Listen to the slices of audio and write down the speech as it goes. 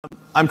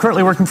I'm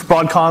currently working for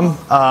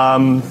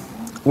Broadcom,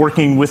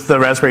 working with the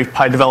Raspberry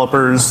Pi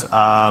developers,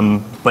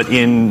 but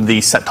in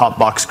the set-top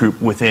box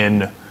group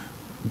within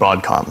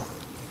Broadcom.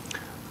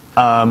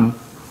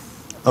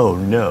 Oh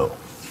no.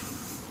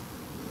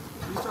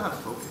 You still have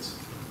focus.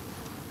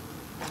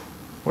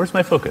 Where's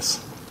my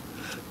focus?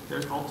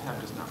 There's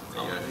Alt-Tab just now.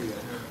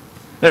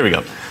 There we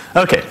go.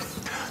 Okay.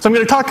 So I'm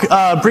going to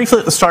talk briefly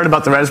at the start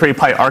about the Raspberry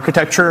Pi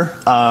architecture.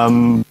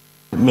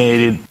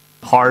 Made it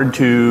hard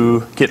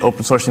to get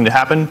open sourcing to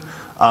happen.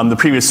 The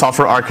previous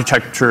software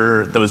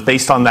architecture that was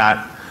based on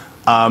that.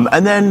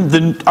 And then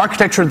the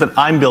architecture that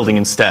I'm building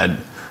instead.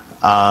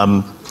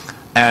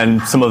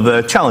 And some of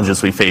the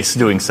challenges we face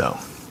doing so.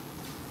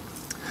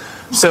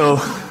 So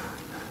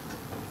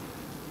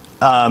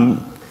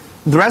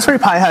the Raspberry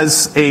Pi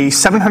has a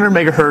 700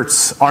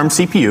 megahertz ARM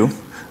CPU.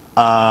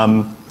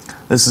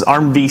 This is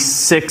ARM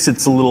V6.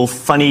 It's a little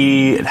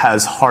funny. It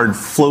has hard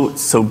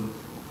floats, so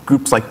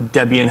groups like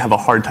Debian have a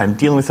hard time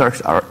dealing with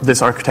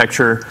this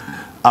architecture.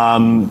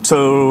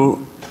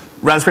 So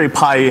Raspberry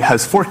Pi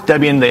has forked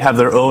Debian. They have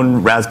their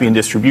own Raspbian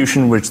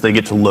distribution, which they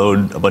get to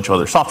load a bunch of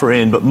other software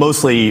in, but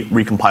mostly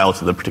recompile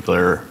to the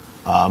particular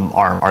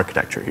ARM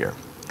architecture here.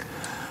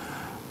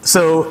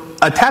 So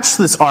attached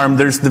to this ARM,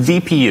 there's the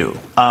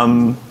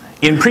VPU.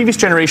 In previous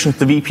generations,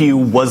 the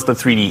VPU was the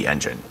 3D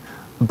engine.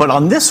 But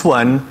on this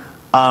one,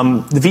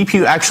 the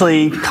VPU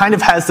actually kind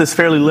of has this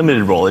fairly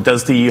limited role. It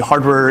does the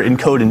hardware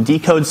encode and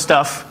decode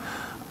stuff.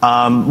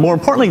 More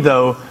importantly,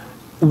 though,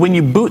 when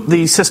you boot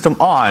the system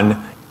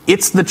on,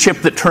 it's the chip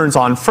that turns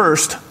on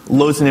first,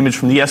 loads an image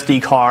from the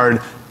SD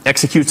card,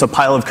 executes a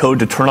pile of code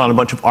to turn on a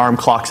bunch of ARM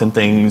clocks and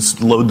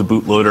things, load the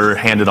bootloader,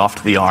 hand it off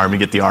to the ARM, and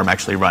get the ARM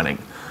actually running.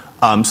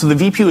 So the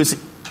VPU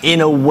is,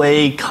 in a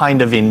way,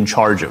 kind of in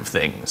charge of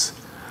things.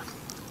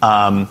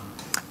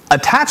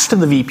 Attached to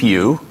the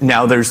VPU,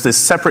 now there's this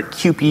separate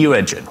QPU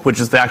engine, which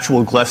is the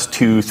actual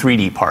GLES2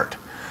 3D part.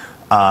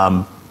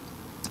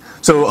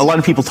 So a lot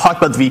of people talk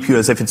about the VPU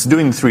as if it's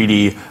doing the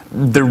 3D.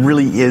 There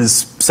really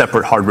is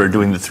separate hardware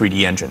doing the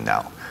 3D engine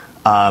now.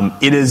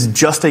 It is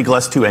just a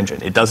GLES2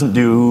 engine. It doesn't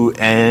do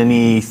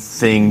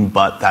anything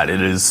but that.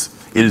 It is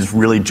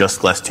really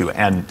just GLES2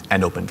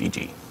 and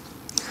OpenVG.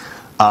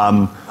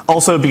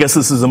 Also, because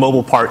this is a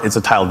mobile part, it's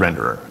a tiled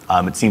renderer.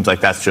 It seems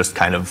like that's just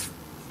kind of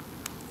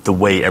the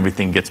way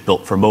everything gets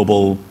built for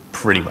mobile,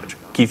 pretty much.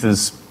 Keith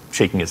is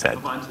shaking his head.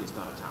 Vivaldi is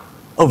not a tiled.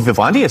 Oh,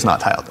 Vivaldi is not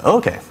tiled. Oh,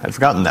 okay, I'd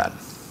forgotten that.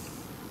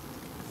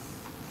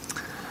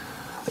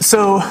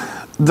 So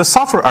the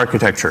software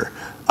architecture,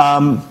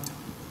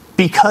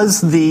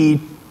 because the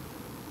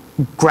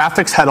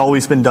graphics had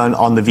always been done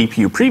on the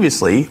VPU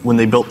previously, when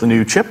they built the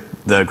new chip,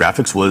 the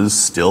graphics was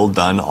still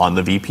done on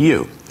the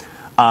VPU.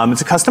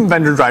 It's a custom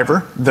vendor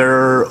driver.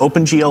 Their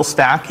OpenGL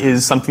stack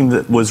is something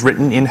that was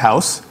written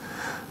in-house.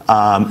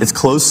 It's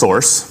closed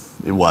source.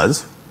 It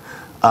was.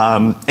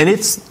 And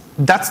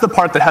that's the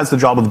part that has the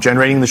job of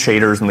generating the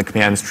shaders and the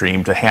command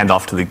stream to hand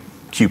off to the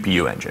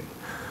QPU engine.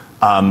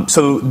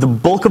 So the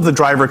bulk of the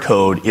driver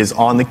code is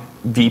on the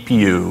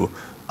VPU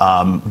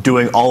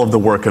doing all of the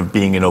work of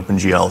being an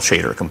OpenGL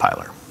shader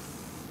compiler.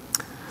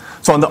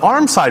 So on the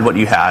ARM side, what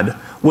you had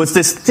was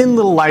this thin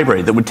little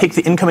library that would take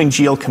the incoming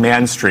GL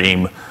command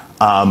stream,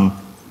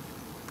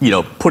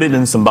 put it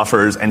in some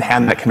buffers, and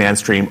hand that command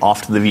stream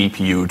off to the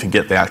VPU to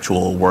get the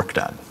actual work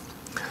done.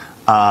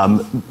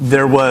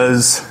 There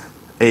was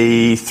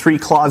a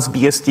 3-clause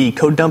BSD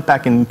code dump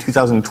back in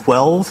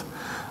 2012,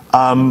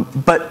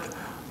 but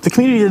the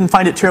community didn't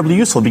find it terribly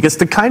useful because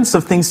the kinds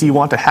of things you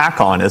want to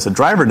hack on as a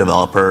driver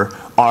developer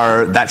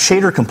are that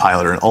shader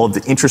compiler and all of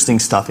the interesting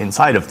stuff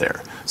inside of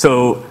there.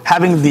 So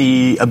having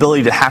the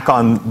ability to hack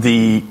on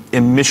the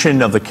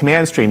emission of the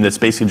command stream that's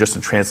basically just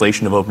a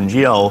translation of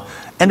OpenGL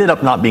ended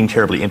up not being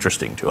terribly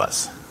interesting to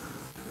us.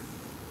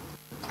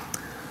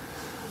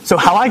 So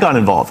how I got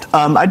involved.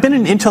 I'd been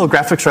an Intel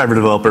graphics driver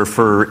developer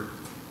for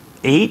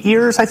 8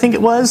 years, I think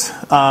it was,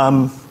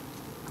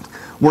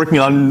 working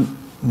on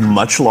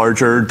much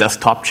larger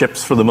desktop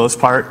chips for the most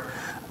part.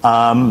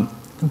 But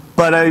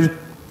I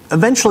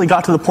eventually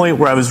got to the point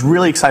where I was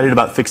really excited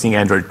about fixing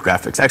Android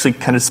graphics, actually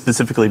kind of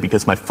specifically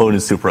because my phone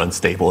is super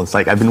unstable. It's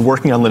like I've been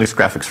working on Linux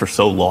graphics for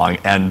so long,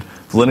 and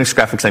the Linux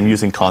graphics I'm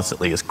using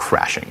constantly is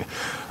crashing.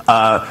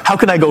 How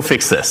can I go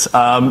fix this?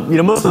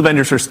 Most of the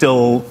vendors are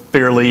still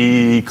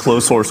fairly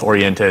closed source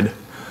oriented.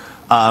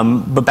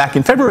 But back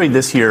in February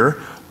this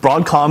year,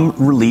 Broadcom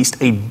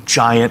released a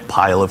giant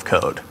pile of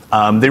code.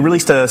 They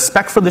released a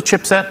spec for the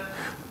chipset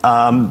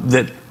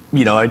that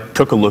I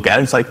took a look at.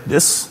 It's like,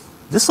 this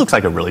looks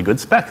like a really good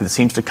spec. It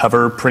seems to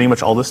cover pretty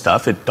much all the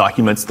stuff. It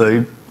documents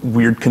the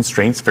weird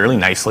constraints fairly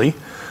nicely.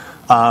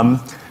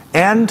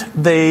 And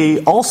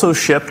they also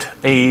shipped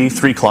a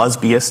 3-clause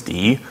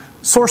BSD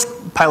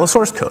pile of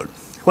source code.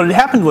 What had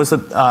happened was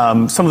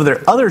that some of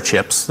their other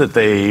chips that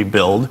they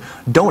build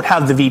don't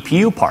have the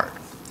VPU part.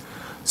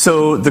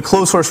 So the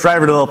closed source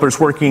driver developers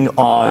working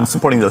on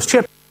supporting those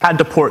chips had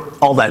to port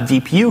all that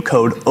VPU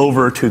code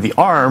over to the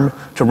ARM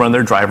to run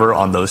their driver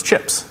on those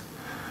chips.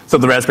 So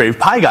the Raspberry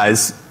Pi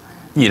guys,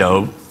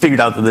 figured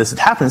out that this had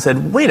happened and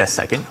said, wait a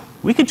second,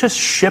 we could just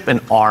ship an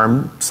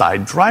ARM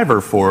side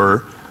driver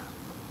for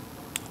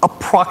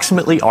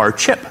approximately our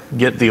chip,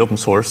 get the open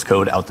source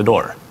code out the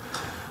door.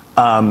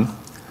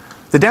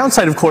 The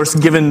downside, of course,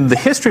 given the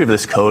history of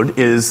this code,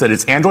 is that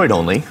it's Android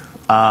only.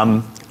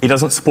 It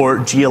doesn't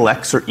support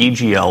GLX or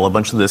EGL, a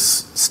bunch of this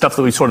stuff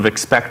that we sort of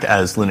expect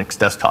as Linux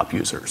desktop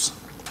users.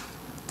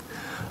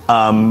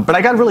 But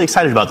I got really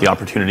excited about the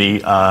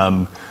opportunity.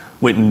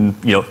 Went and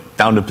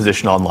found a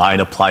position online,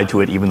 applied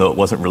to it, even though it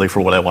wasn't really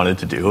for what I wanted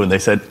to do. And they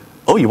said,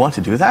 "Oh, you want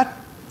to do that?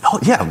 Oh,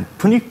 yeah.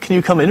 Can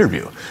you come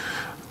interview?"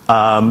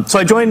 So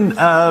I joined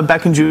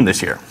back in June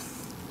this year.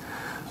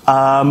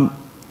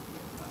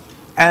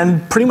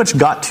 And pretty much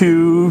got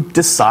to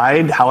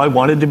decide how I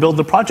wanted to build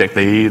the project.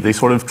 They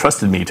sort of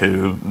trusted me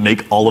to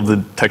make all of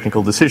the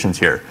technical decisions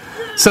here.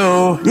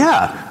 So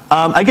yeah,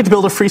 I get to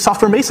build a free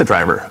software Mesa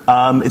driver.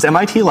 It's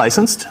MIT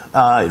licensed.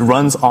 It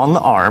runs on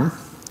the ARM.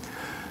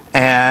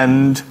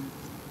 And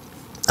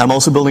I'm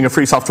also building a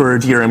free software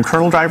DRM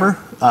kernel driver.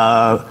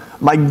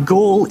 My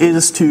goal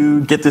is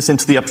to get this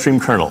into the upstream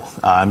kernel.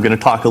 I'm going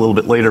to talk a little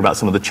bit later about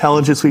some of the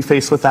challenges we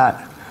face with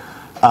that.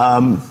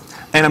 And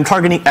I'm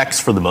targeting X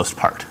for the most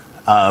part.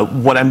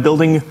 What I'm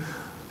building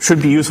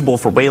should be usable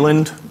for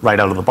Wayland right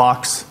out of the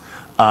box.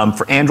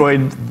 For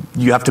Android,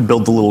 you have to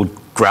build the little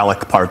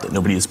Gralloc part that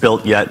nobody has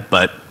built yet,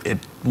 but it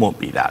won't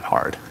be that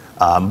hard.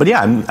 But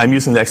yeah, I'm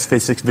using the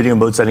x86 video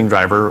mode setting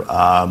driver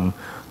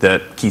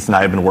that Keith and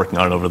I have been working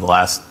on over the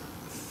last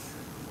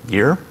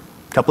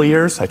couple of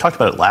years. I talked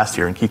about it last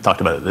year, and Keith talked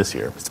about it this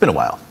year. It's been a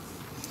while.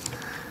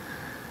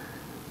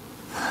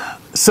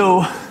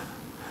 So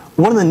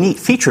one of the neat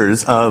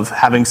features of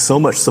having so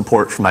much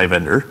support from my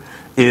vendor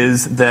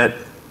is that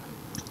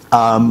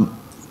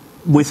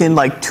within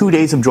like 2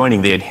 days of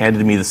joining, they had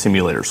handed me the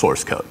simulator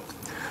source code.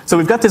 So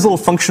we've got this little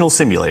functional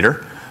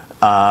simulator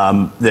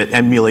that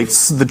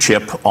emulates the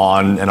chip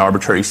on an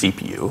arbitrary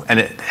CPU, and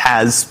it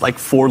has like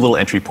 4 little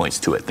entry points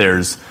to it.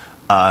 There's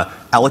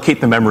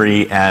allocate the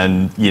memory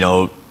and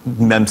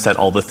memset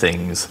all the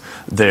things.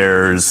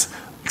 There's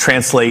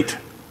translate,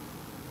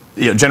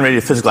 generate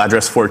a physical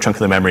address for a chunk of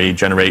the memory,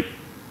 generate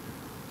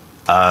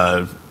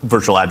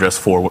virtual address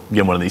for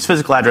one of these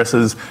physical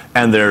addresses,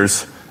 and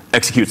there's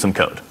execute some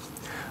code.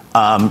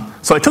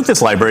 So I took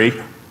this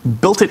library,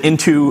 built it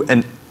into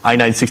an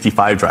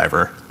i965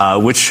 driver,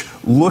 which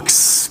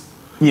looks,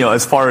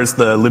 as far as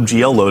the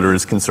libgl loader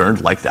is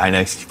concerned, like the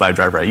i965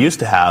 driver I used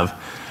to have,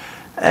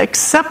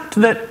 except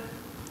that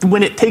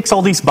when it takes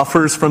all these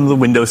buffers from the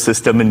Windows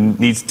system and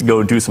needs to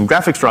go do some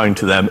graphics drawing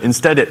to them,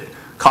 instead it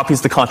copies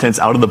the contents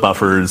out of the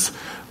buffers,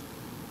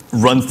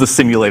 runs the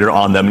simulator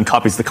on them, and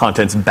copies the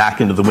contents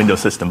back into the Windows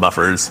system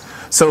buffers.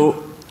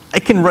 So I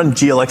can run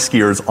GLX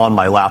skiers on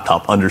my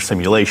laptop under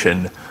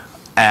simulation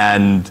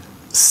and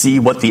see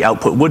what the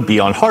output would be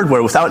on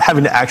hardware without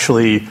having to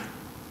actually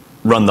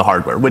run the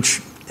hardware,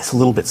 which is a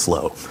little bit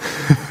slow.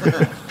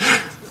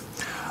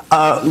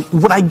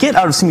 What I get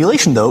out of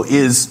simulation, though,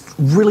 is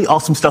really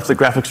awesome stuff that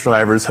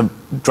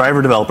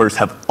driver developers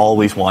have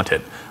always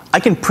wanted. I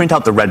can print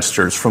out the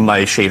registers from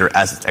my shader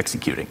as it's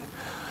executing.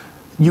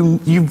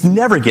 You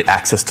never get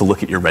access to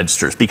look at your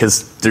registers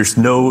because there's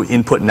no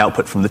input and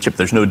output from the chip.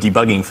 There's no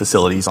debugging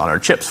facilities on our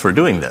chips for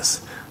doing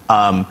this.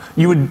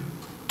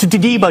 To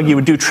debug, you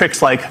would do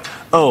tricks like,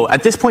 oh,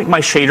 at this point in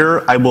my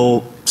shader, I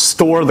will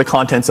store the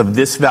contents of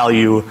this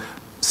value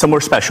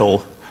somewhere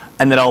special,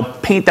 and then I'll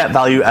paint that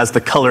value as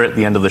the color at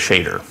the end of the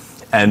shader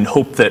and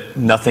hope that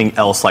nothing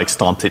else like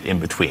stomps it in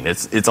between.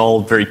 It's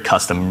all very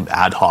custom,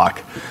 ad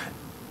hoc,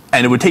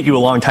 and it would take you a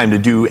long time to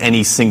do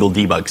any single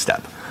debug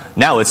step.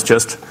 Now it's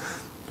just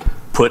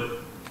put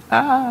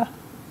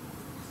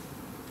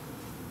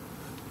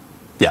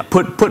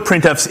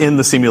printfs in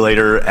the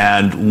simulator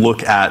and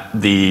look at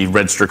the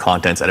register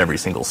contents at every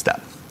single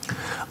step.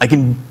 I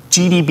can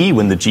GDB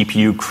when the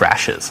GPU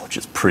crashes, which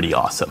is pretty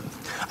awesome.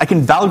 I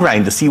can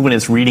valgrind to see when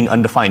it's reading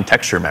undefined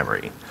texture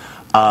memory.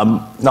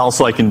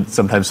 Also, I can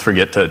sometimes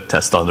forget to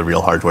test on the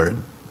real hardware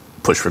and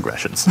push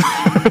regressions.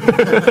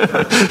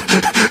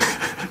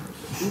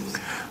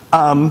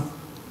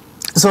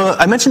 So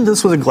I mentioned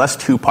this was a GLES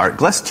 2 part.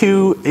 GLES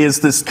 2 is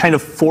this kind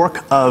of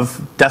fork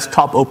of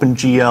desktop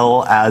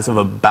OpenGL as of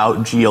about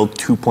GL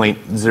 2.0,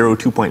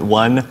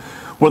 2.1,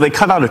 where they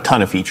cut out a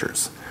ton of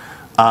features.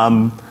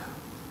 A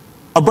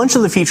bunch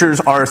of the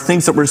features are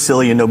things that were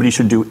silly and nobody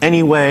should do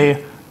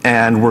anyway,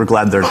 and we're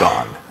glad they're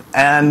gone.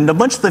 And a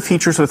bunch of the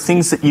features are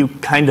things that you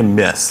kind of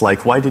miss,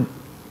 like why did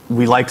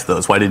we liked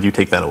those? Why did you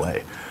take that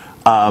away?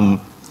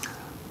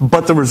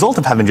 But the result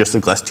of having just a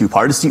GLES 2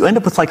 part is you end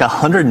up with like a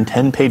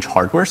 110-page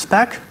hardware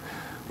spec,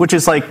 which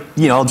is like,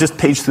 I'll just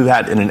page through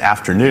that in an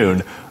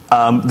afternoon.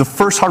 The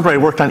first hardware I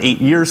worked on 8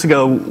 years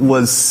ago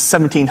was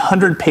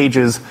 1,700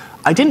 pages.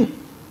 I didn't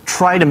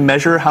try to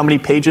measure how many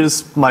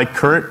pages my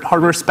current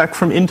hardware spec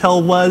from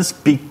Intel was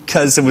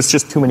because it was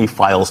just too many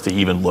files to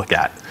even look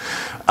at.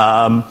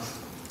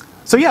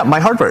 So yeah,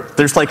 my hardware.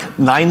 There's like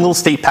 9 little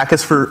state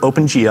packets for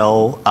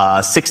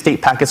OpenGL, 6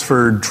 state packets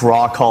for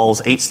draw calls,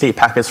 8 state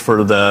packets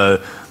for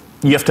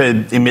you have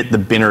to emit the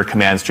binner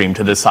command stream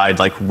to decide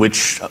like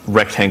which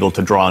rectangle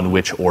to draw in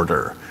which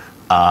order.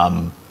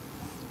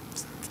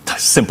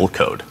 simple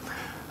code.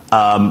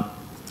 I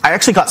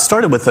actually got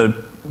started with a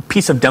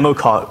piece of demo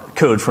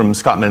code from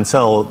Scott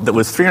Mansell that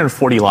was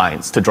 340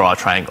 lines to draw a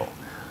triangle.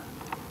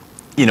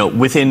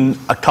 Within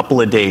a couple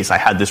of days, I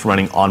had this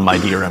running on my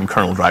DRM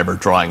kernel driver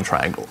drawing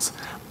triangles.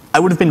 I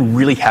would have been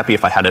really happy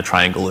if I had a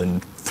triangle in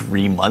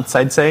 3 months,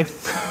 I'd say.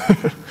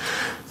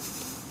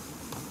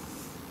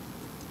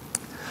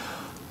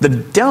 The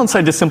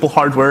downside to simple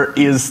hardware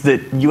is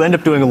that you end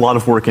up doing a lot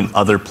of work in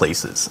other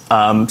places.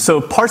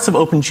 So parts of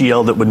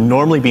OpenGL that would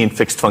normally be in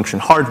fixed function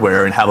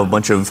hardware and have a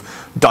bunch of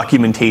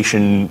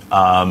documentation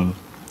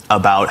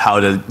about how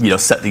to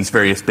set these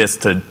various bits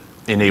to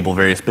enable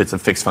various bits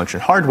of fixed function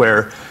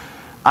hardware,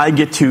 I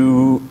get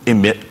to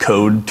emit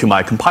code to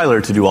my compiler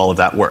to do all of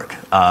that work.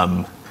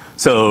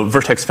 So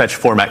vertex fetch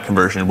format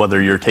conversion,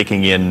 whether you're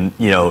taking in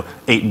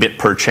 8-bit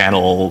per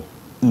channel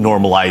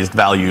normalized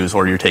values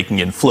or you're taking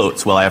in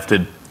floats, well, I have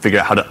to figure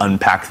out how to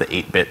unpack the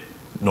 8-bit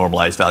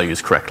normalized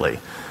values correctly.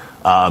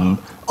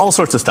 All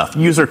sorts of stuff.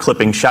 User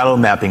clipping, shadow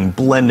mapping,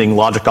 blending,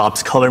 logic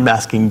ops, color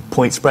masking,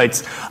 point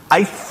sprites.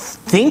 I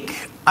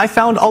think I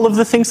found all of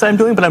the things that I'm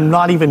doing, but I'm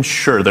not even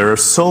sure. There are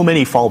so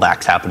many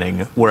fallbacks happening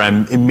where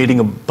I'm emitting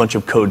a bunch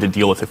of code to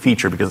deal with a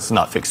feature because it's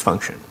not fixed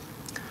function.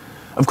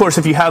 Of course,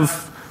 if you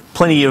have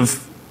plenty of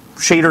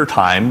shader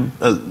time,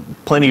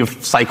 plenty of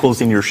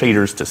cycles in your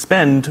shaders to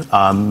spend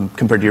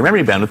compared to your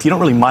memory bandwidth, you don't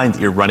really mind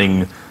that you're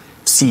running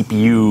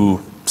CPU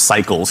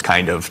cycles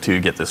kind of to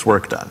get this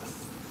work done.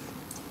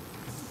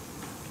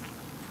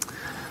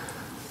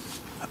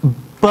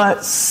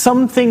 But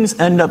some things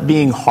end up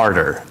being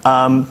harder.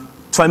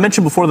 So I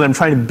mentioned before that I'm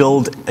trying to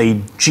build a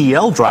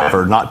GL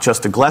driver, not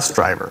just a GLES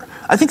driver.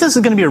 I think this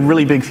is going to be a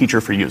really big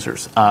feature for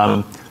users.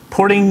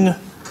 Porting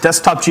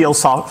desktop GL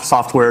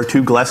software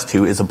to GLES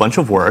 2 is a bunch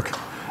of work,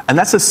 and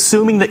that's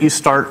assuming that you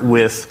start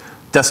with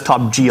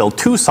desktop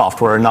GL2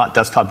 software, not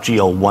desktop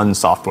GL1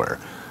 software.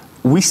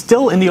 We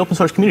still, in the open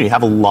source community,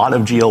 have a lot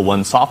of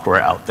GL1 software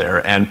out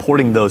there, and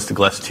porting those to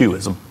GLES 2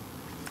 is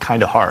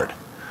kind of hard.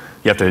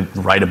 You have to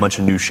write a bunch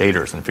of new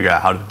shaders and figure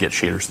out how to get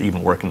shaders to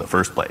even work in the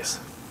first place.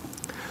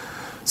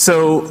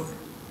 So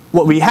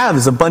what we have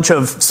is a bunch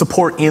of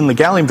support in the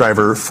Gallium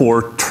driver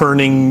for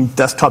turning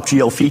desktop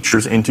GL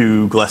features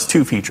into GLES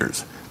 2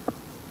 features.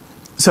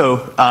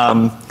 So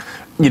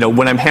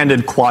when I'm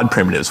handed quad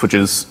primitives, which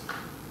is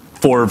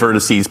 4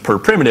 vertices per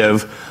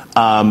primitive,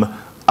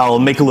 I'll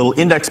make a little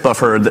index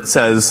buffer that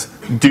says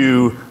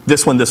do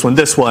this one, this one,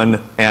 this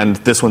one, and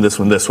this one, this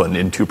one, this one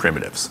in 2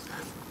 primitives.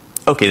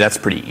 Okay, that's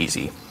pretty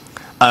easy.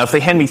 If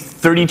they hand me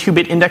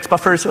 32-bit index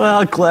buffers,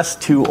 well, GLES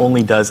 2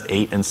 only does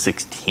 8 and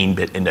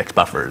 16-bit index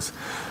buffers.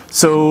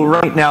 So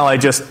right now I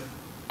just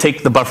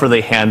take the buffer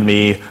they hand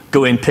me,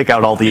 go in, pick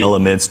out all the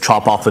elements,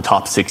 chop off the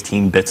top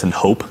 16 bits and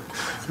hope.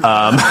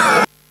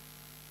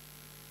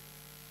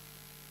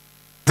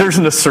 There's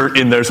an assert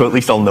in there, so at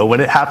least I'll know when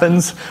it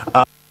happens.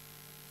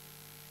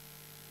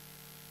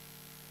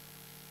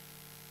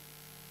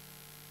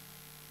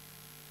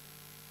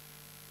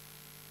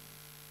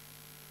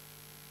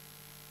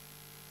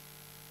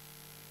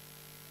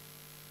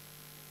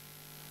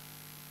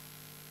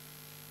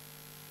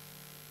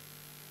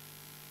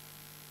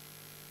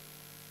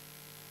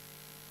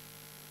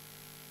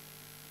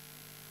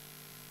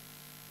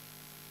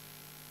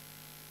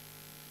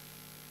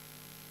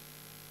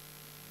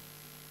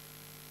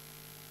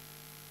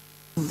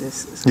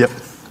 Yep.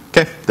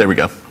 Okay, there we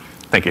go.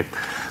 Thank you.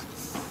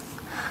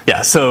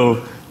 Yeah,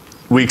 so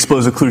we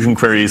expose occlusion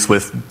queries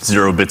with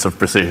 0 bits of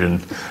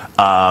precision.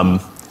 I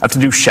have to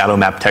do shadow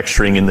map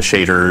texturing in the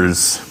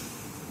shaders.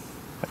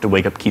 I have to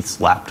wake up Keith's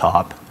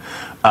laptop.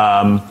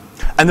 And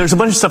there's a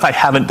bunch of stuff I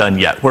haven't done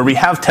yet, where we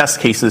have test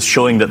cases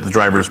showing that the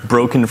driver's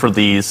broken for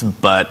these,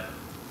 but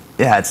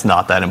yeah, it's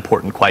not that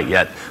important quite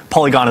yet.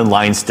 Polygon and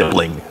line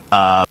stippling.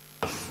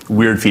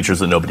 Weird features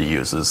that nobody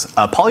uses.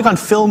 Polygon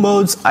fill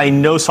modes, I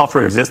know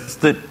software exists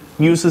that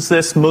uses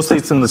this. Mostly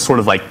it's in the sort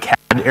of like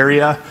CAD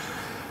area.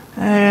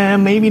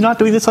 Maybe not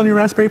doing this on your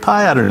Raspberry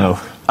Pi, I don't know.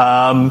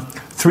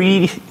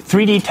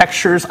 3D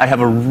textures, I have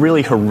a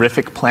really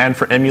horrific plan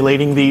for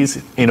emulating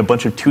these in a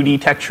bunch of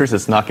 2D textures.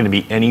 It's not going to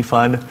be any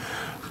fun.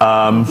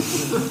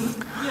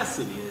 Yes,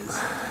 it is.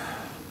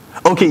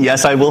 Okay,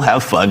 yes, I will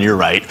have fun, you're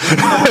right.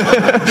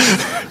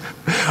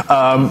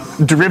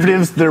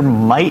 Derivatives, there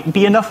might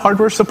be enough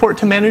hardware support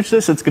to manage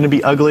this. It's going to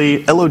be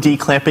ugly. LOD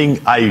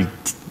clamping, I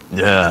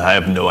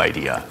have no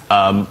idea.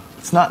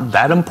 It's not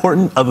that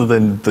important other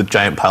than the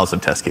giant piles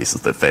of test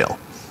cases that fail.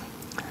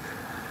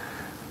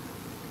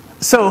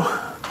 So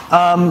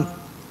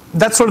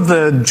that's sort of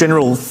the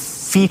general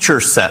feature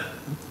set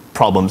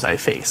problems I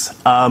face.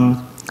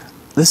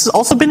 This has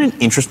also been an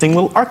interesting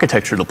little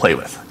architecture to play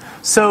with.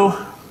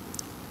 So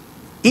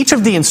each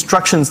of the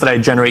instructions that I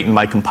generate in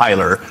my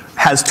compiler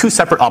has 2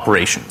 separate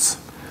operations.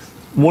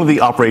 One of the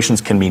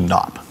operations can be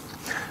NOP.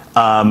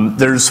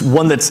 There's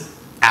one that's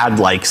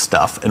add-like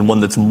stuff and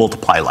one that's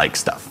multiply-like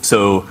stuff.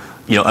 So,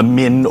 a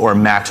min or a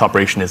max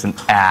operation is an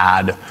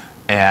add,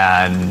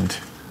 and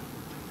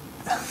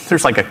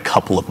there's like a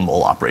couple of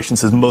mul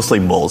operations. It's mostly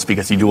muls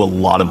because you do a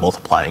lot of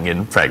multiplying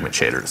in fragment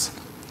shaders.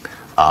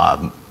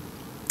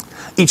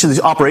 Each of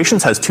these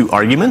operations has 2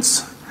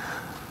 arguments.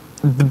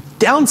 The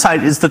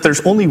downside is that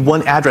there's only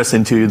one address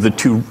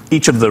into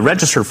each of the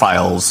register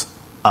files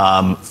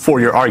for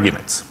your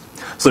arguments.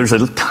 So there's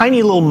a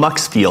tiny little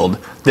mux field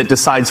that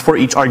decides for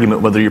each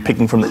argument whether you're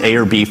picking from the A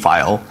or B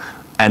file,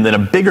 and then a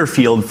bigger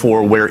field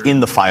for where in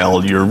the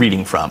file you're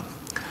reading from.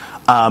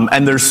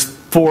 And there's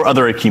 4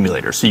 other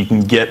accumulators, so you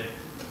can get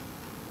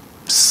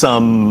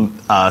some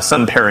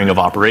pairing of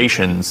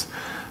operations,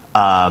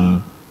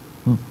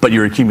 but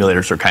your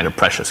accumulators are kind of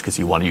precious because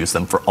you want to use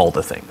them for all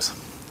the things.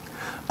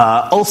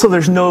 Also,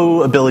 there's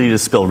no ability to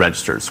spill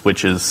registers,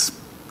 which is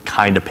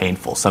kind of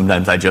painful.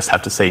 Sometimes I just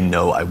have to say,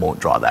 no, I won't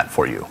draw that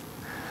for you.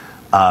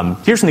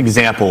 Here's an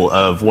example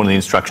of one of the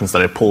instructions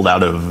that I pulled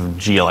out of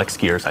GLX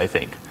gears, I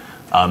think.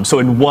 So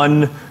in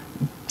one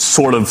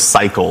sort of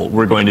cycle,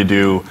 we're going to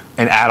do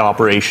an add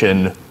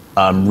operation,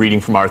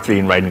 reading from R3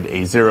 and writing to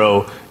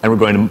A0, and we're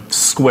going to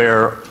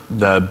square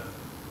the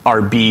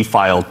RB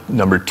file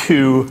number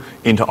 2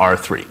 into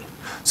R3.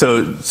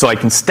 So I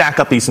can stack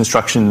up these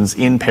instructions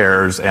in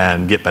pairs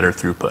and get better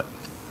throughput.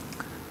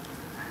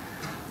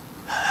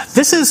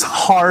 This is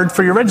hard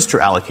for your register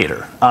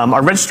allocator.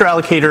 Our register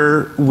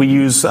allocator, we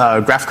use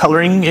graph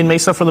coloring in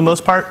Mesa for the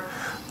most part.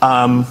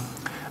 And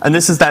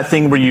this is that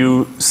thing where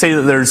you say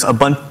that there's a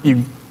bunch,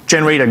 you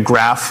generate a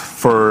graph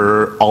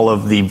for all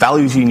of the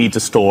values you need to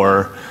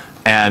store,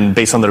 and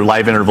based on their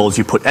live intervals,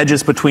 you put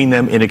edges between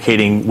them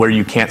indicating where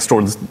you can't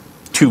store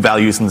 2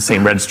 values in the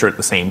same register at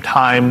the same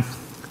time.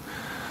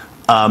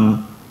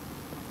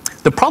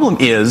 The problem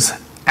is,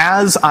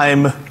 as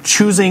I'm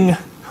choosing,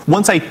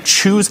 once I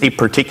choose a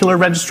particular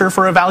register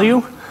for a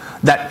value,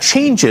 that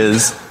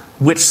changes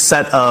which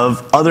set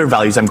of other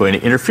values I'm going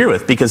to interfere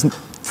with. Because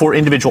for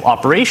individual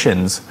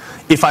operations,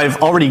 if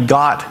I've already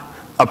got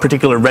a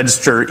particular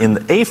register in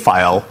the A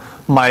file,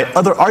 my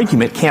other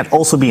argument can't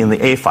also be in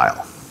the A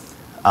file.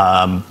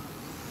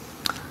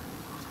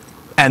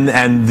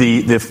 And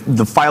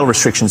the file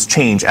restrictions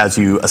change as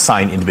you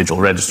assign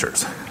individual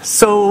registers.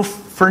 So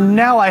for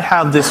now, I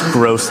have this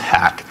gross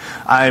hack.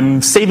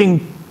 I'm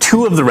saving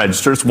 2 of the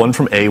registers, one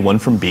from A, one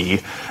from B,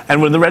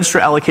 and when the register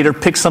allocator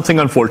picks something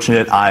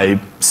unfortunate, I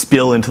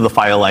spill into the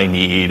file I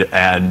need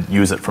and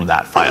use it from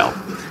that file.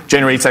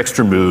 Generates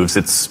extra moves.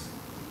 It's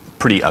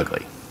pretty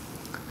ugly.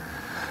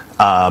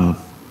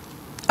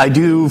 I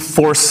do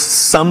force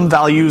some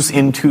values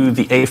into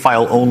the A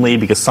file only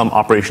because some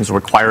operations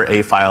require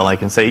A file. I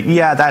can say,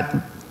 yeah,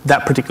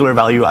 that particular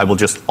value, I will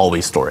just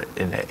always store it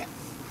in A.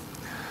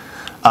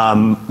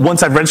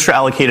 Once I've register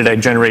allocated, I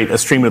generate a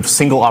stream of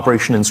single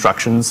operation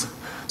instructions.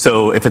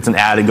 So if it's an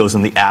add, it goes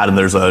in the add and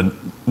there's a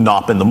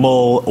nop in the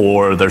mul,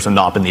 or there's a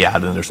nop in the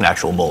add and there's an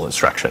actual mul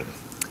instruction.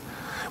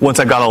 Once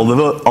I've got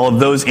all of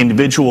those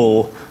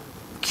individual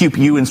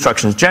QPU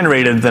instructions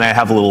generated, then I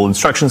have a little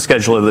instruction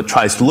scheduler that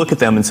tries to look at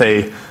them and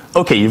say,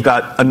 okay, you've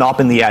got a nop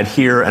in the add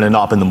here and a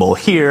nop in the mul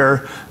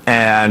here,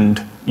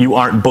 and you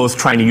aren't both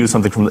trying to use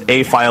something from the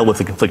A file with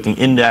a conflicting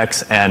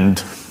index,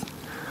 and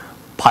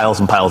piles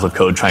and piles of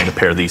code trying to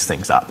pair these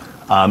things up.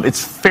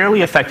 It's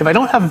fairly effective. I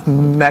don't have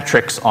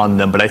metrics on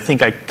them, but I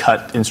think I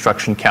cut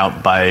instruction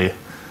count by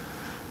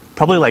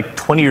probably like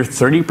 20 or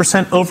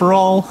 30%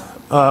 overall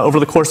over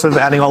the course of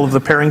adding all of the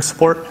pairing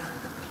support.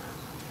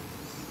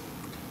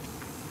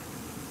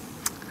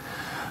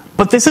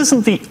 But this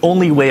isn't the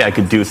only way I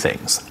could do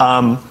things.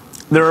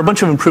 There are a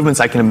bunch of improvements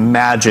I can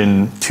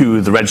imagine to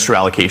the register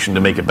allocation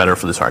to make it better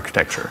for this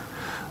architecture.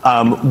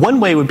 One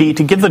way would be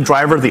to give the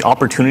driver the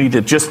opportunity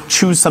to just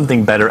choose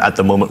something better at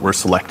the moment we're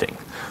selecting.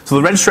 So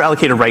the register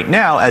allocator right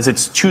now, as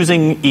it's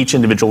choosing each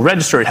individual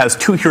register, it has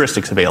 2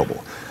 heuristics available.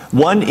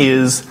 One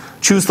is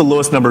choose the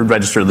lowest numbered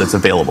register that's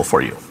available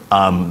for you.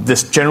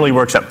 This generally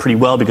works out pretty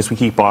well because we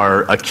keep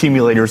our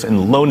accumulators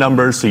in low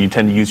numbers, so you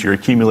tend to use your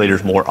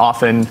accumulators more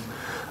often.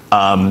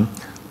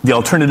 The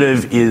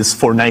alternative is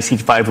for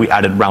 9C5, we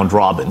added round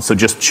robin. So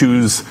just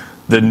choose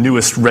the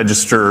newest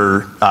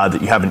register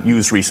that you haven't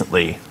used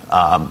recently,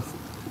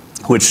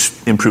 which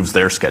improves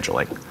their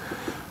scheduling.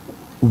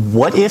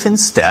 What if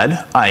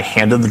instead I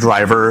handed the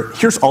driver,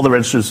 here's all the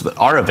registers that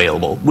are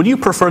available. Would you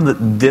prefer that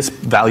this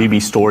value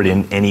be stored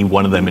in any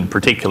one of them in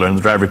particular? And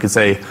the driver could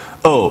say,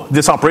 oh,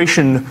 this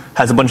operation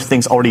has a bunch of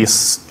things already,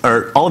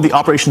 or all of the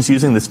operations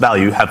using this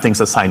value have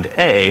things assigned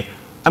to A.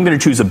 I'm going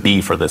to choose a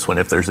B for this one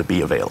if there's a B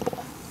available.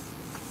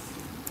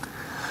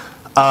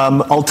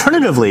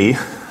 Alternatively,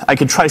 I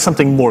could try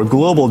something more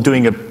global,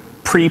 doing a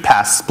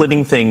pre-pass,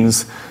 splitting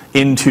things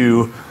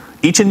into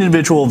each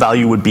individual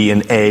value would be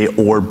an A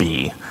or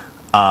B.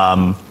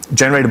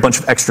 Generate a bunch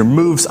of extra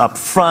moves up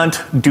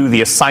front, do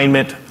the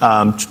assignment,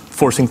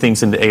 forcing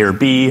things into A or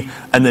B,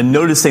 and then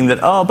noticing that,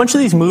 oh, a bunch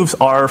of these moves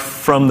are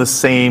from the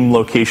same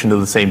location to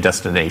the same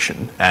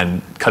destination,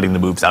 and cutting the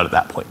moves out at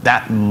that point.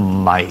 That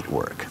might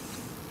work.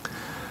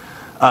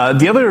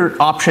 The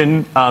other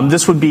option,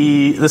 this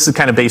is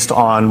kind of based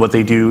on what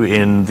they do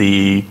in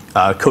the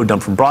code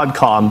dump from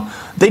Broadcom.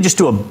 They just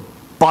do a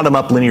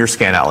bottom-up linear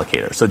scan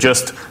allocator. So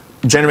just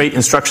generate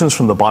instructions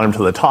from the bottom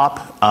to the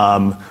top,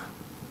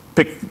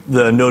 pick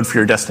the node for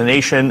your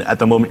destination. At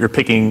the moment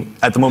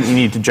you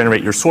need to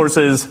generate your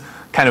sources,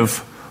 kind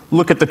of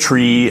look at the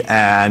tree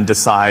and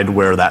decide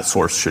where that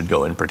source should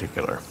go in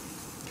particular.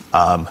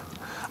 I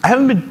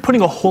haven't been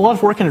putting a whole lot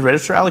of work into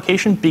register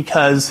allocation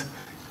because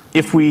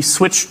if we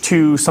switch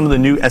to some of the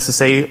new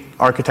SSA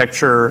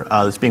architecture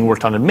that's being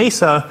worked on in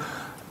Mesa,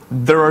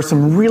 there are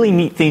some really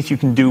neat things you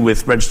can do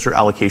with register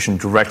allocation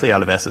directly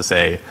out of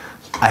SSA.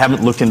 I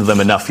haven't looked into them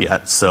enough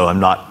yet, so I'm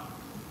not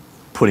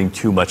putting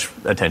too much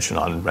attention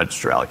on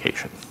register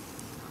allocation.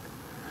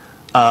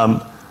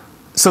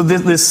 So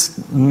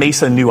this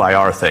Mesa new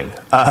IR thing.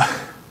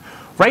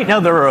 Right now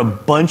there are a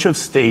bunch of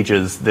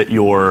stages that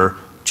your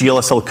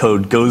GLSL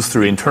code goes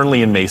through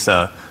internally in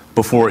Mesa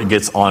before it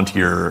gets onto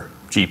your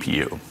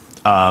GPU.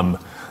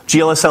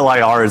 GLSL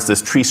IR is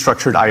this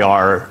tree-structured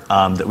IR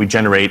that we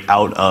generate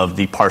out of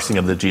the parsing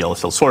of the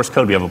GLSL source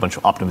code. We have a bunch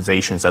of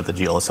optimizations at the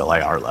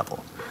GLSL IR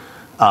level.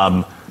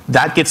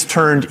 That gets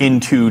turned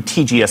into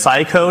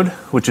TGSI code,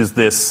 which is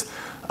this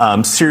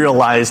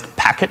serialized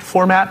packet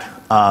format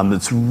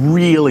that's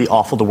really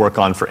awful to work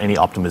on for any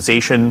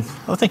optimization.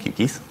 Oh, thank you,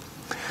 Keith.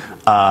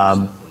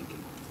 Yeah.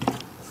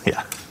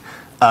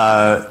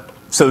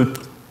 So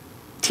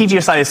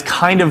TGSI is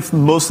kind of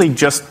mostly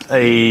just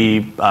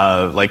a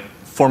like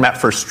format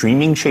for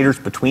streaming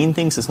shaders between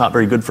things. It's not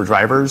very good for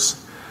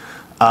drivers.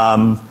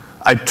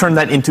 I turned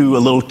that into a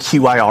little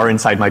QIR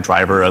inside my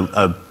driver,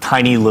 a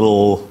tiny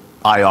little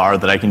IR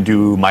that I can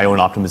do my own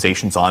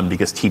optimizations on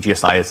because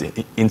TGSI has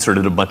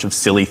inserted a bunch of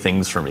silly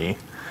things for me.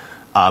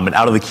 And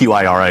out of the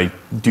QIR, I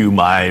do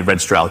my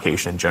register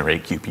allocation and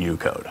generate QPU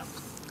code.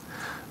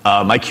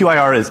 My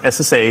QIR is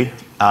SSA,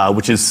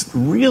 which is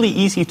really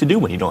easy to do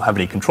when you don't have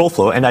any control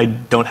flow. And I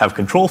don't have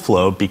control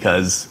flow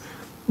because,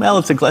 well,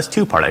 it's a GLES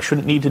 2 part. I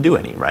shouldn't need to do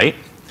any, right?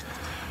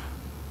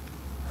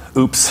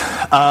 Oops.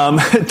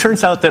 It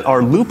turns out that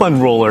our loop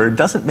unroller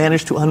doesn't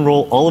manage to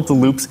unroll all of the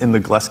loops in the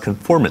GLES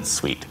conformance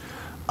suite.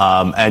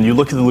 And you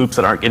look at the loops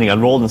that aren't getting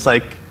unrolled, and it's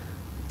like,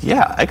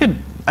 yeah, I could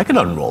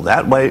unroll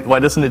that. Why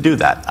doesn't it do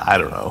that? I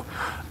don't know.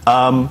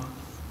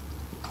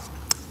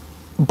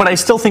 But I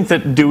still think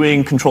that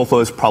doing control flow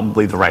is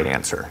probably the right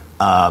answer.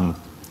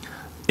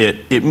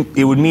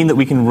 It would mean that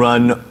we can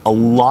run a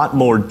lot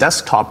more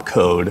desktop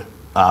code,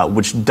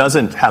 which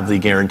doesn't have the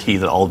guarantee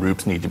that all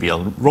loops need to be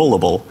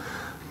unrollable.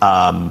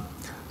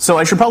 So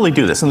I should probably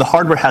do this. And the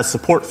hardware has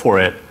support for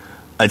it.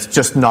 It's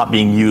just not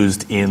being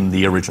used in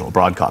the original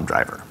Broadcom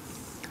driver.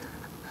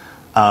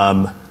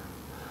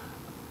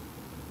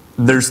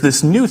 There's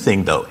this new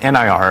thing, though,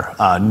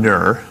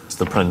 NIR is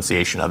the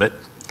pronunciation of it,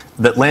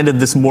 that landed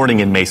this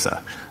morning in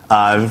Mesa.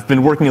 I've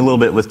been working a little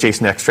bit with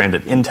Jason Ekstrand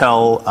at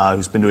Intel,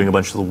 who's been doing a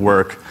bunch of the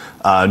work.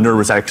 NIR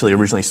was actually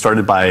originally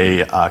started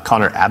by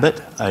Connor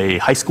Abbott, a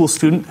high school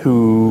student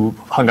who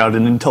hung out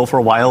in Intel for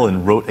a while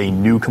and wrote a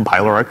new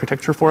compiler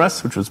architecture for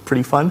us, which was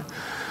pretty fun.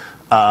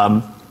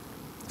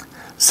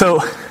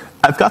 So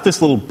I've got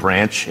this little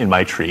branch in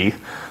my tree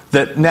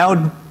that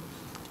now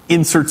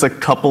inserts a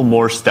couple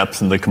more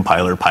steps in the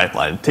compiler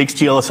pipeline. It takes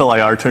GLSL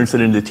IR, turns it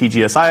into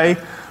TGSI.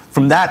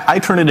 From that, I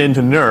turn it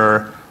into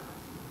NIR,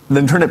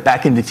 then turn it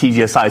back into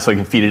TGSI so I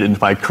can feed it into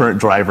my current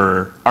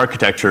driver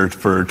architecture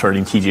for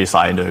turning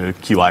TGSI into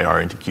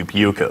QIR into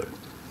QPU code.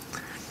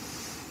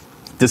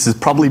 This is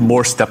probably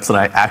more steps than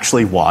I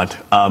actually want.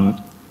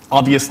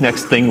 Obvious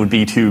next thing would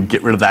be to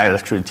get rid of that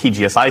extra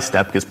TGSI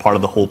step, because part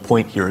of the whole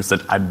point here is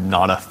that I'm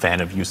not a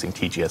fan of using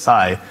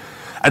TGSI.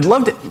 I'd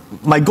love to,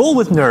 my goal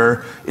with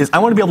NIR is I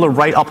want to be able to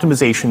write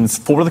optimizations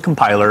for the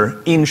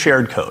compiler in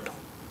shared code.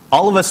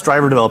 All of us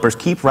driver developers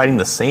keep writing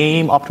the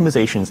same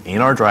optimizations in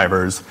our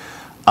drivers,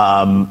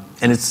 and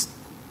it's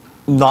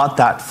not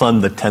that fun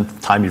the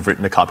 10th time you've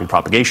written a copy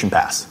propagation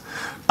pass.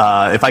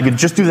 If I could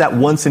just do that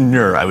once in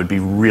NIR, I would be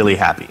really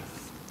happy.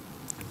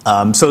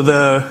 So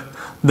the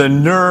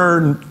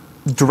NIR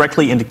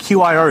directly into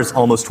QIR is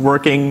almost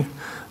working.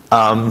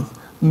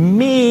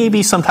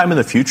 Maybe sometime in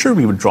the future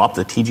we would drop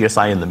the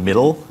TGSI in the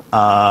middle,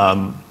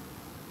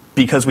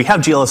 because we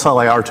have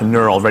GLSL IR to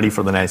NIR already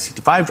for the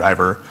 965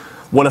 driver.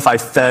 What if I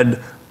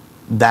fed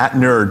that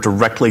NIR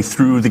directly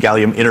through the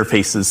Gallium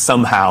interfaces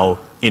somehow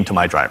into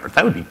my driver?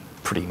 That would be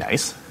pretty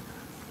nice.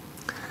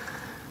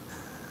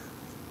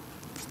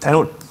 I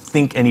don't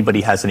think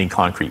anybody has any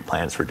concrete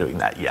plans for doing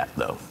that yet,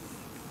 though.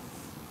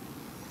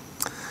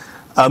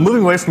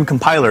 Moving away from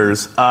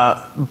compilers,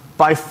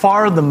 by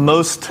far the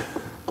most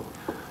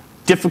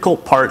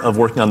difficult part of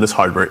working on this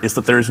hardware is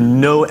that there's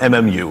no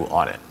MMU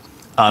on it.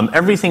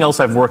 Everything else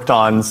I've worked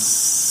on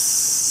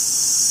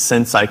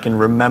since I can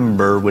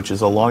remember, which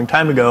is a long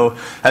time ago,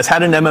 has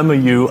had an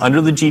MMU under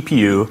the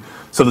GPU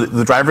so that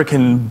the driver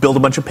can build a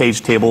bunch of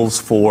page tables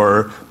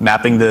for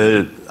mapping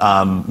the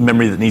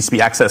memory that needs to be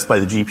accessed by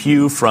the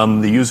GPU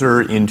from the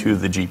user into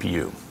the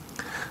GPU.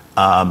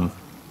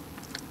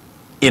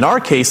 In our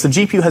case, the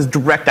GPU has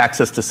direct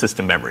access to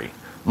system memory.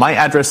 My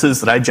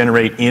addresses that I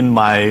generate in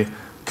my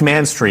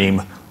command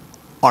stream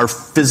are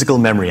physical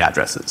memory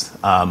addresses.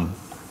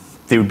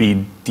 They would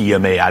be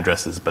DMA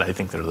addresses, but I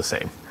think they're the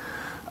same.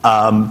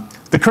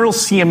 The kernel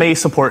CMA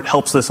support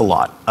helps this a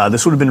lot.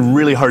 This would have been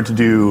really hard to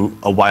do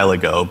a while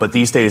ago, but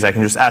these days I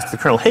can just ask the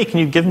kernel, hey, can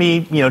you give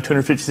me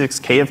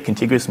 256K of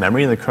contiguous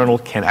memory? And the kernel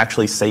can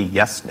actually say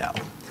yes now.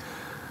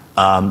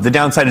 The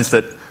downside is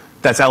that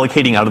that's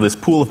allocating out of this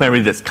pool of memory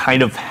that's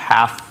kind of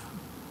half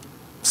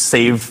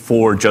saved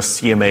for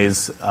just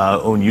CMA's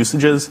own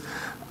usages.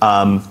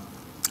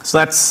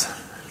 So it's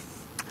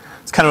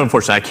kind of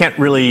unfortunate. I can't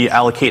really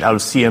allocate out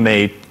of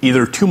CMA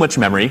either too much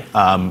memory.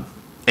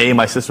 A,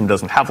 my system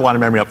doesn't have a lot of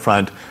memory up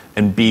front,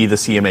 and B, the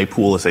CMA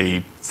pool is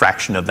a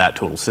fraction of that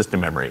total system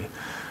memory.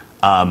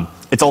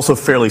 It's also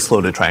fairly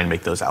slow to try and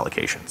make those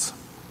allocations.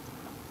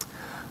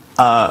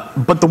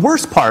 But the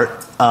worst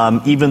part,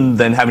 even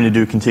than having to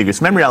do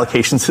contiguous memory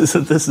allocations, is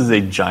that this is a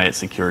giant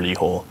security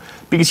hole.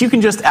 Because you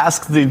can just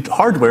ask the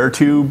hardware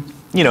to,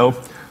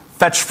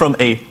 fetch from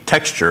a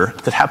texture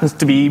that happens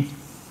to be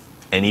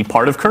any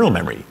part of kernel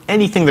memory,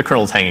 anything the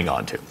kernel is hanging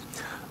on to.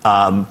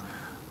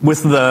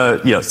 With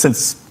the,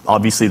 since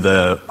obviously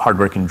the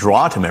hardware can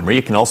draw to memory,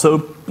 it can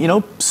also,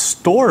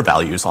 store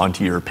values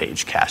onto your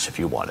page cache if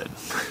you wanted.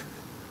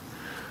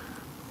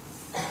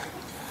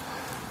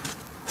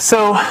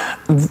 So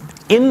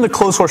in the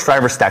closed source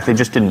driver stack, they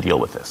just didn't deal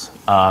with this.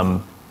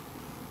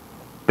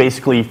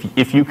 Basically,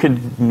 if you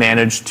could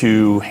manage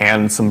to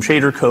hand some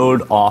shader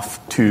code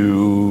off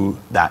to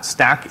that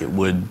stack, it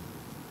would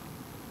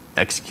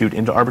execute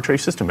into arbitrary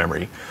system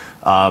memory.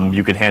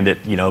 You could hand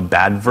it,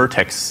 bad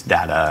vertex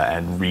data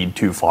and read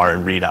too far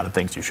and read out of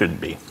things you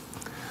shouldn't be.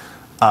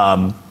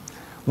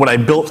 What I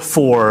built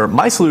for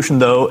my solution,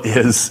 though,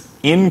 is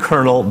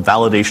in-kernel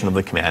validation of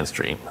the command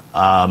stream.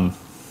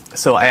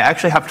 So I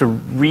actually have to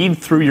read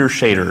through your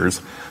shaders,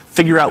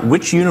 figure out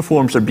which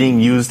uniforms are being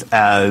used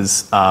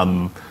as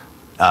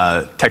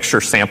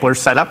texture sampler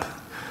setup,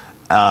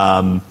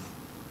 and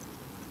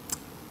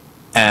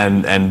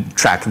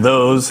track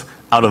those.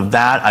 Out of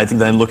that, I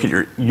then look at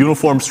your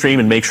uniform stream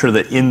and make sure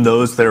that in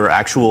those there are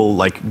actual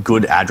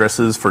good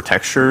addresses for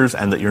textures,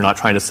 and that you're not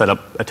trying to set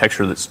up a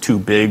texture that's too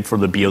big for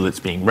the BO that's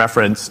being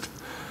referenced.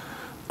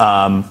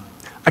 I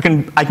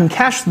can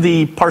cache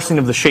the parsing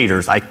of the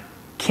shaders. I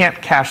can't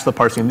cache the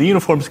parsing of the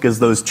uniforms because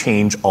those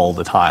change all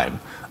the time.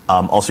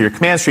 Also, your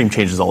command stream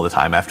changes all the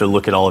time. I have to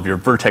look at all of your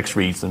vertex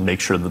reads and make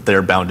sure that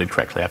they're bounded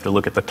correctly. I have to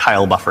look at the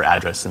tile buffer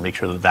address and make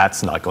sure that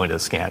that's not going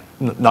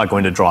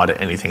to draw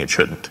to anything it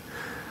shouldn't.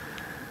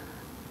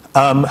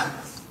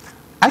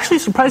 Actually,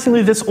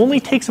 surprisingly, this only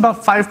takes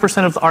about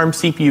 5% of the ARM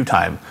CPU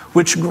time,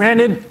 which,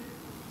 granted,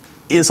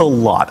 is a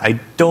lot. I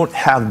don't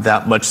have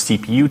that much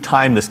CPU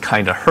time. This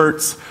kind of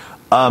hurts.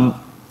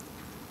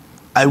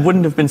 I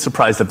wouldn't have been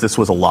surprised if this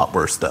was a lot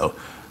worse, though.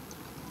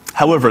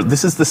 However,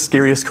 this is the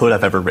scariest code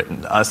I've ever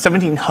written.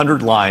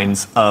 1,700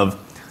 lines of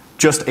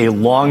just a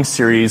long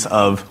series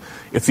of,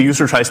 if the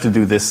user tries to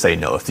do this, say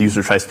no. If the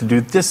user tries to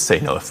do this, say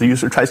no. If the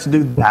user tries to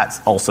do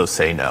that, also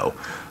say no.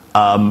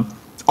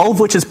 All of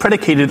which is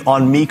predicated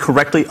on me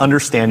correctly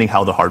understanding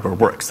how the hardware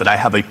works, that I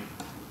have a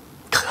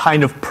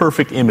kind of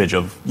perfect image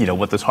of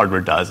what this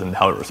hardware does and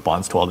how it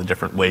responds to all the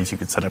different ways you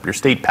could set up your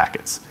state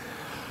packets.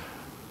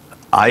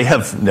 I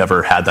have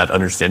never had that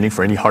understanding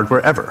for any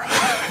hardware ever.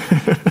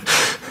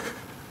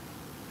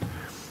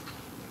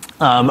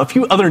 A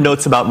few other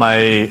notes about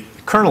my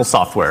kernel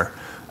software.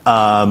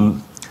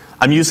 I'm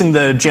using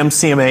the gem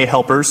CMA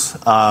helpers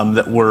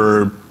that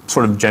were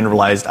sort of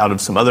generalized out of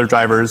some other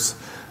drivers.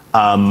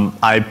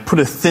 I put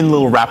a thin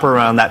little wrapper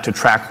around that to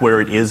track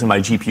where it is in my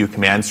GPU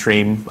command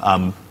stream.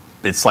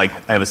 It's like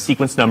I have a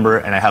sequence number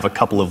and I have a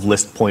couple of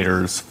list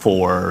pointers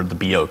for the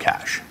BO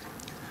cache.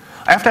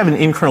 I have to have an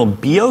in-kernel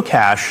BO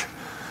cache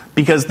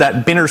because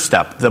that binner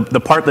step,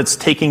 the part that's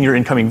taking your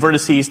incoming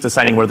vertices,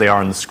 deciding where they are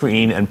on the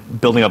screen, and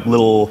building up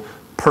little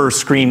per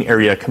screen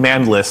area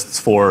command lists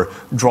for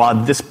draw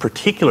this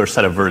particular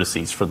set of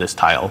vertices for this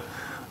tile,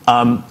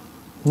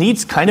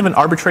 needs kind of an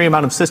arbitrary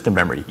amount of system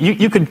memory.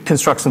 You could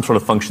construct some sort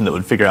of function that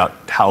would figure out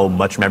how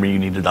much memory you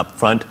needed up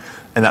front,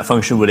 and that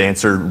function would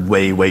answer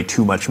way, way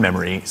too much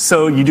memory.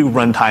 So you do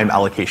runtime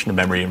allocation of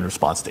memory in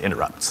response to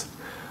interrupts.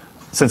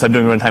 Since I'm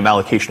doing runtime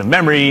allocation of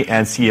memory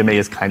and CMA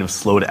is kind of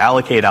slow to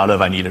allocate out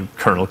of, I need a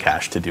kernel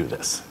cache to do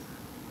this.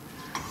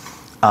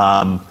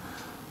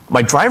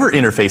 My driver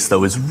interface,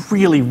 though, is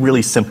really,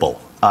 really simple.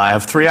 I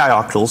have 3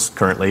 ioctls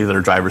currently that are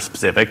driver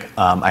specific.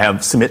 I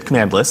have submit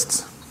command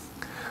lists.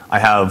 I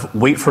have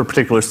wait for a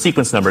particular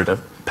sequence number to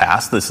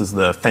pass. This is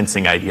the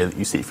fencing idea that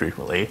you see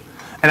frequently.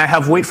 And I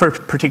have wait for a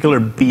particular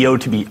BO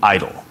to be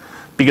idle,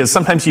 because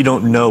sometimes you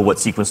don't know what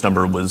sequence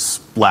number was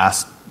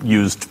last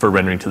used for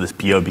rendering to this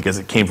BO because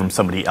it came from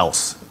somebody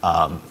else.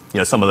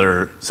 Some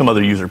other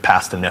user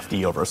passed an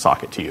FD over a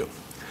socket to you.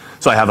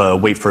 So I have a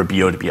wait for a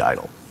BO to be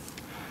idle.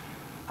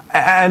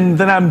 And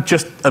then I'm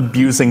just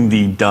abusing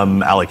the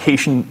dumb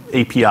allocation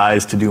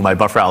APIs to do my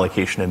buffer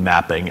allocation and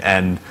mapping,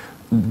 and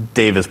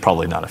Dave is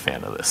probably not a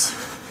fan of this.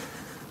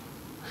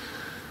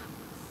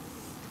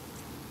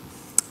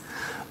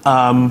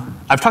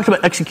 I've talked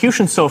about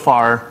execution so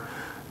far.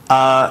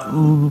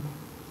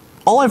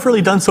 All I've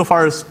really done so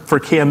far for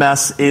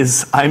KMS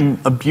is I'm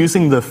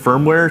abusing the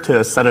firmware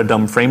to set a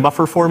dumb frame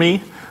buffer for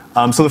me.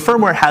 So the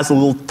firmware has a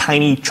little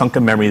tiny chunk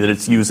of memory that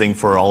it's using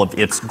for all of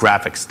its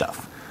graphics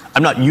stuff.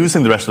 I'm not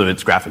using the rest of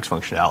its graphics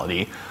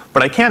functionality,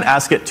 but I can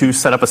ask it to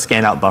set up a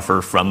scan-out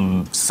buffer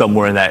from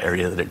somewhere in that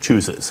area that it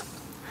chooses.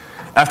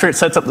 After it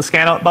sets up the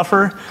scan-out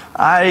buffer,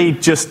 I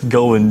just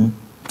go and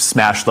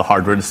smash the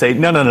hardware to say,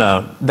 no,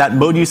 that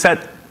mode you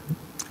set,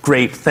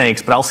 great,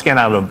 thanks, but I'll scan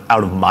out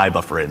of my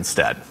buffer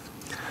instead.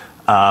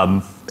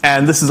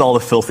 And this is all the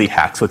filthy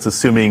hack, so it's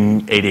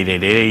assuming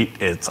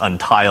 88888, it's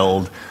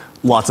untiled,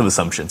 lots of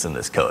assumptions in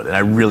this code, and I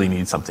really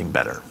need something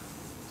better.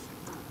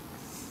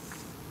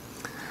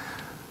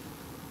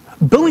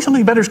 Building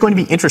something better is going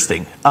to be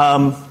interesting.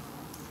 The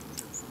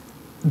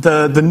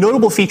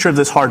notable feature of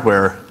this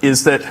hardware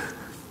is that,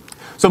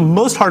 so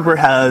most hardware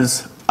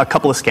has a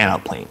couple of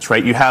scan-out planes,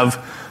 right? You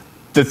have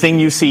the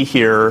thing you see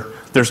here,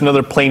 there's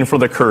another plane for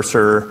the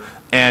cursor,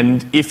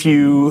 and if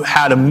you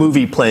had a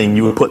movie playing,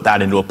 you would put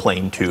that into a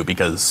plane too,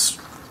 because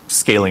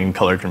scaling and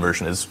color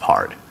conversion is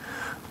hard.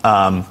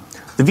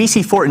 The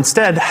VC4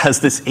 instead has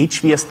this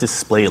HVS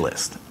display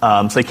list.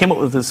 So they came up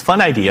with this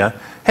fun idea,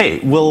 hey,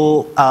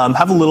 we'll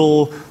have a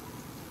little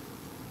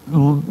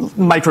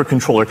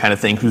microcontroller kind of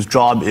thing whose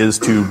job is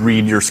to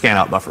read your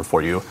scan-out buffer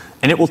for you.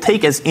 And it will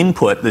take as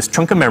input this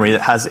chunk of memory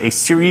that has a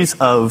series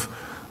of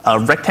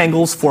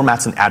rectangles,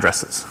 formats, and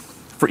addresses.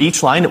 For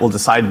each line, it will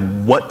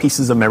decide what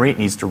pieces of memory it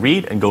needs to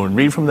read and go and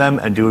read from them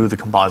and do the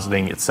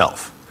compositing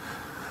itself.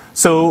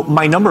 So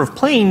my number of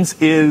planes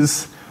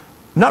is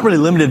not really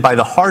limited by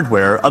the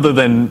hardware, other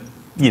than,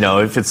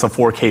 if it's a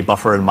 4K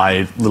buffer and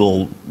my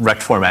little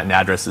rect format and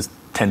address is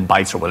 10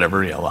 bytes or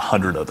whatever,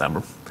 100 of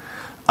them.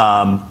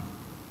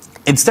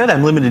 Instead,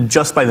 I'm limited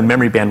just by the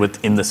memory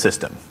bandwidth in the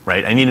system,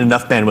 right? I need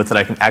enough bandwidth that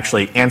I can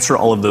actually answer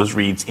all of those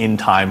reads in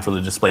time for the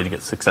display to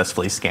get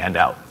successfully scanned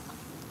out.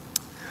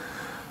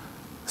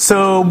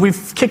 So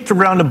we've kicked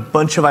around a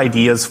bunch of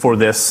ideas for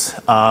this,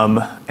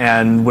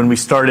 and when we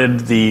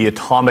started, the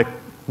atomic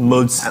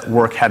mode set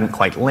work hadn't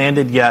quite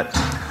landed yet.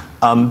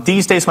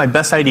 These days, my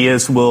best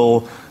ideas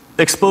will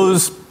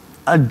expose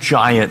a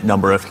giant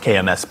number of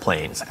KMS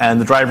planes,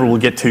 and the driver will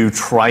get to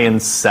try and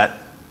set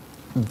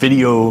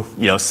video,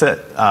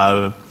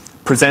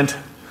 present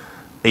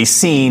a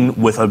scene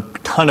with a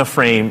ton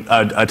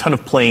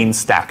of planes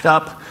stacked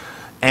up,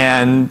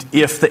 and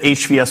if the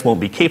HVS won't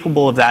be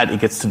capable of that, it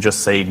gets to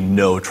just say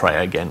no,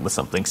 try again with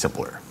something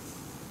simpler.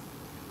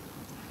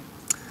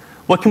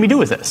 What can we do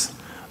with this?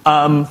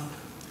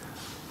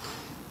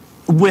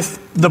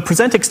 With the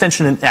present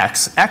extension in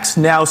X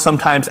now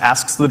sometimes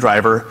asks the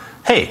driver,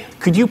 hey,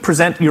 could you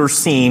present your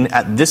scene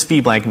at this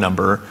vblank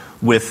number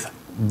with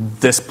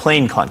this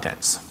plane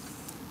contents?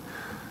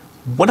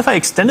 What if I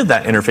extended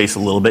that interface a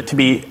little bit to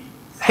be,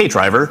 hey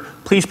driver,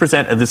 please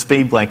present at this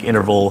vblank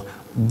interval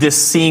this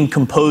scene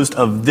composed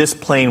of this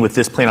plane with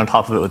this plane on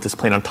top of it with this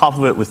plane on top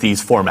of it with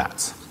these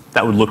formats.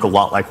 That would look a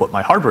lot like what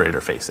my hardware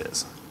interface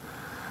is.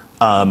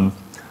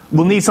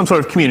 We'll need some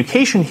sort of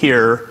communication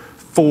here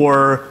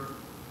for,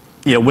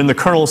 when the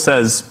kernel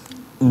says,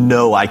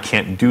 no, I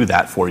can't do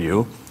that for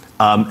you,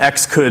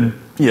 X could,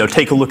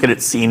 take a look at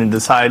its scene and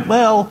decide,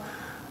 well,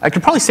 I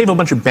could probably save a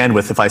bunch of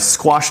bandwidth if I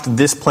squashed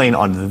this plane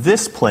onto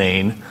this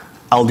plane.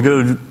 I'll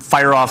go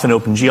fire off an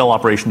OpenGL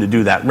operation to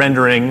do that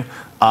rendering,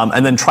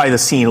 and then try the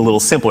scene a little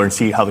simpler and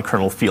see how the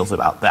kernel feels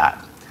about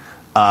that.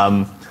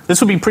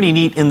 This would be pretty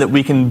neat in that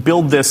we can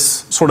build this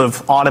sort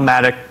of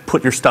automatic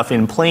put your stuff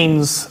in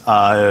planes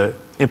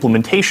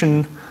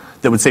implementation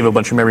that would save a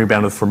bunch of memory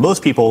bandwidth for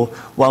most people,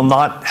 while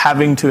not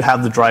having to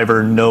have the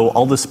driver know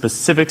all the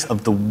specifics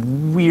of the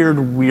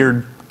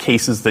weird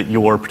cases that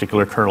your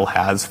particular kernel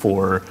has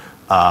for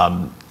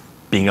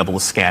being able to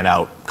scan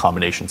out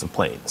combinations of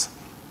planes.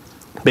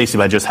 Basically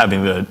by just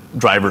having the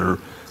driver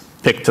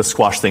pick to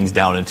squash things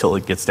down until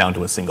it gets down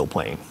to a single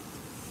plane.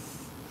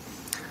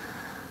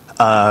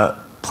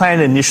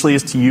 Plan initially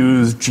is to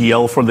use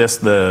GL for this,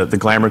 the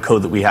Glamour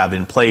code that we have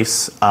in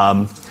place.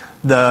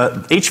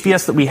 The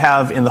HVS that we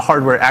have in the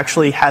hardware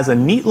actually has a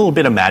neat little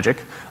bit of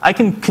magic. I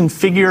can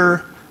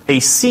configure a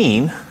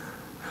scene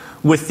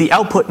with the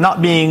output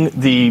not being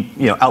the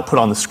output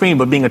on the screen,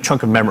 but being a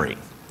chunk of memory.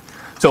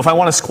 So if I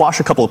want to squash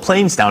a couple of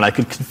planes down, I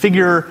could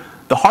configure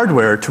the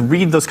hardware to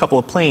read those couple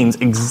of planes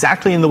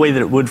exactly in the way that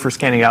it would for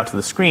scanning out to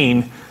the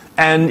screen,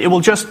 and it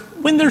will just,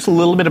 when there's a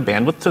little bit of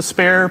bandwidth to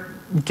spare,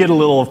 get a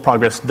little of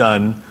progress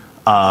done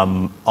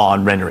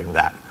on rendering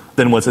that.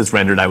 Then once it's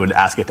rendered, I would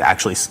ask it to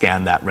actually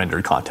scan that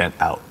rendered content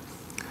out.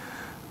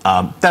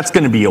 That's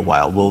going to be a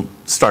while. We'll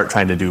start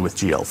trying to do with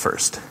GL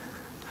first.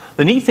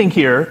 The neat thing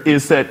here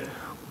is that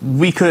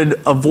we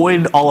could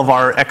avoid all of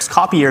our X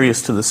copy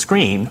areas to the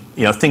screen,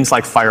 things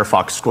like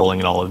Firefox scrolling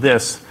and all of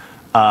this,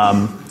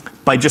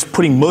 by just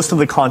putting most of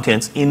the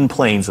contents in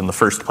planes in the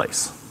first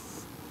place.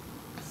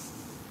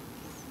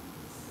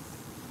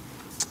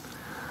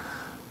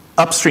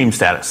 Upstream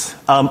status.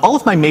 All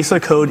of my Mesa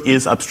code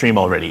is upstream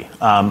already.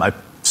 I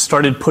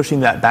started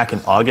pushing that back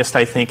in August,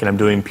 I think, and I'm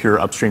doing pure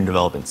upstream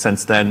development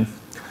since then.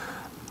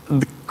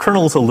 The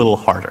kernel is a little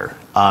harder,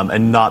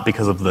 and not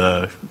because of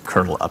the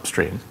kernel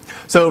upstream.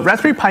 So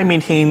Raspberry Pi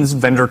maintains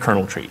vendor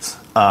kernel trees.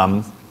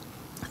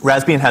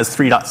 Raspbian has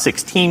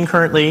 3.16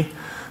 currently.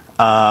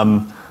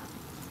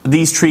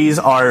 These trees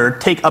are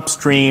take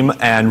upstream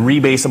and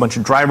rebase a bunch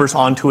of drivers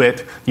onto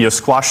it,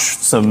 squash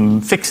some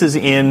fixes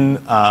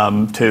in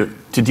to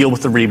deal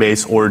with the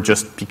rebase, or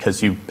just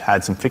because you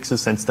had some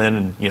fixes since then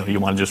and you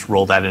want to just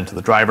roll that into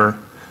the driver.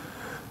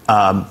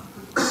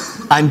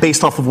 I'm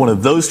based off of one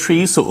of those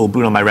trees, so it will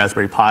boot on my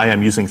Raspberry Pi.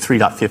 I'm using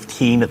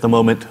 3.15 at the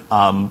moment.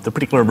 The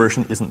particular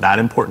version isn't that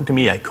important to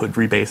me. I could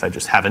rebase, I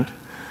just haven't.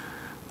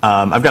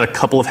 I've got a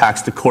couple of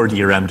hacks to core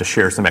DRM to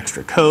share some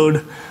extra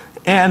code,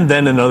 and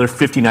then another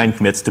 59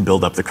 commits to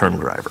build up the kernel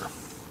driver.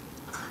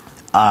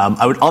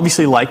 I would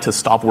obviously like to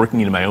stop working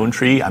in my own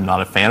tree. I'm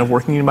not a fan of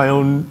working in my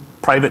own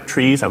private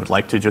trees. I would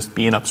like to just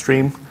be in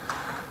upstream.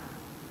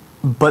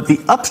 But the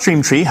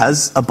upstream tree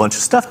has a bunch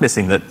of stuff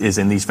missing that is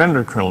in these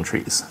vendor kernel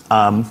trees.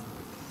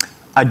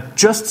 I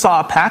just saw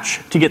a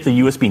patch to get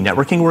the USB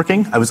networking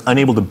working. I was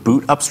unable to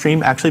boot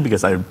upstream, actually,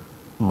 because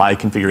my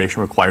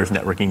configuration requires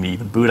networking to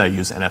even boot. I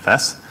use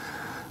NFS.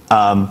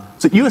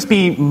 So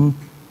USB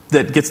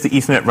that gets the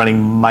Ethernet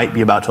running might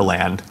be about to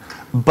land.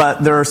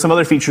 But there are some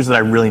other features that I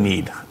really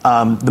need.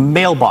 The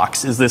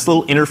mailbox is this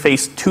little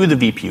interface to the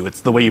VPU.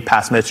 It's the way you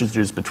pass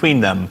messages between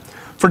them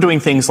for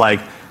doing things like,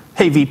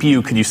 hey,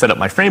 VPU, could you set up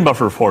my frame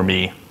buffer for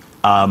me?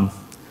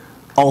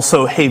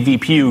 Also, hey,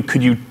 VPU,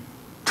 could you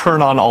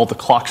turn on all the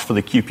clocks for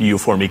the QPU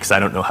for me, because I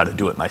don't know how to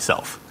do it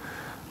myself.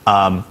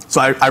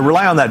 So I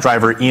rely on that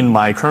driver in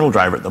my kernel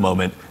driver at the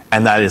moment,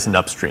 and that isn't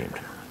upstreamed.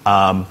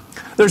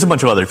 There's a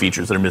bunch of other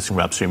features that are missing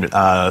from upstream.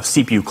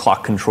 CPU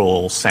clock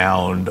control,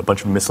 sound, a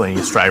bunch of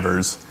miscellaneous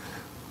drivers.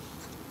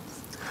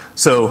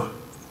 So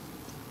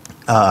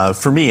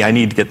for me, I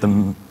need to get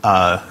them,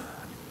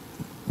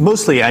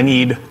 mostly I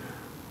need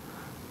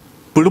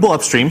bootable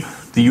upstream,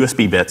 the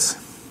USB bits.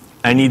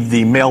 I need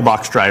the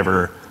mailbox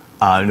driver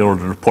in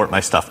order to report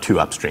my stuff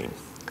to upstream.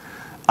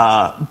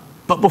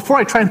 But before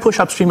I try and push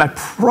upstream, I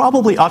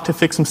probably ought to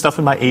fix some stuff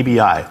in my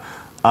ABI.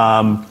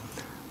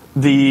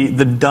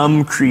 The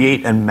dumb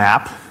create and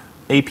map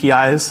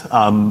APIs,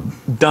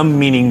 dumb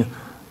meaning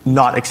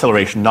not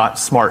acceleration, not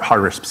smart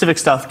hardware specific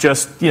stuff,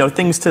 just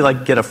things to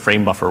like get a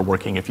frame buffer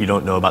working if you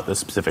don't know about the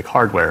specific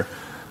hardware.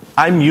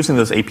 I'm using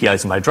those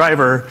APIs in my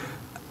driver.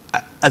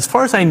 As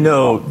far as I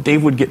know,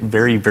 Dave would get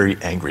very, very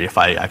angry if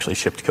I actually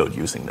shipped code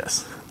using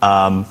this.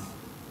 And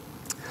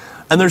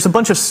there's a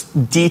bunch of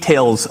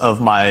details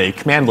of my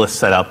command list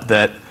setup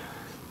that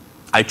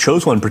I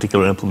chose one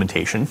particular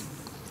implementation.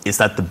 Is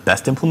that the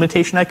best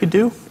implementation I could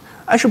do?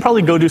 I should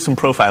probably go do some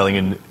profiling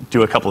and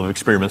do a couple of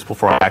experiments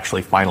before I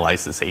actually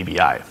finalize this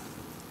ABI.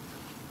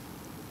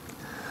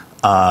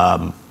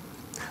 And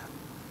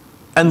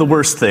the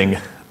worst thing,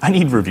 I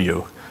need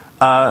review.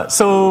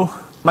 So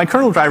my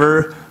kernel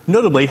driver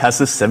notably has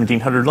this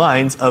 1,700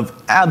 lines of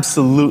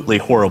absolutely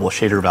horrible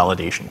shader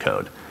validation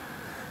code.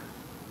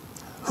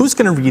 Who's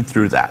going to read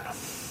through that?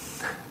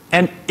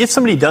 And if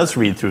somebody does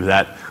read through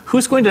that,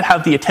 who's going to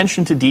have the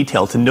attention to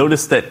detail to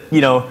notice that,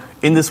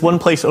 in this one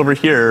place over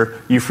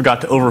here, you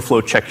forgot to overflow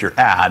check your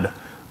add?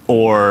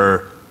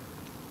 Or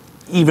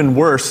even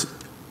worse,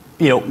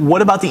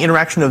 what about the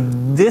interaction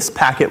of this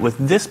packet with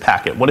this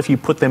packet? What if you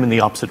put them in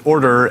the opposite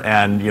order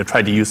and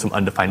tried to use some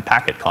undefined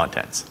packet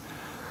contents?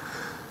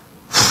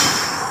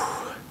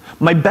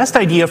 My best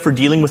idea for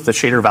dealing with the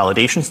shader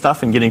validation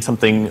stuff and getting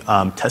something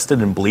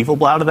tested and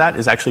believable out of that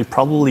is actually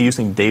probably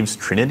using Dave's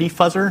Trinity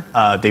fuzzer,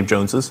 Dave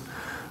Jones's,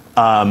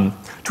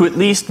 to at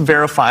least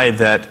verify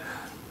that,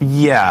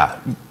 yeah,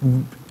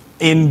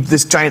 in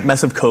this giant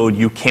mess of code,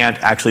 you can't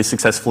actually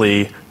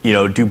successfully,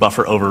 do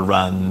buffer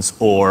overruns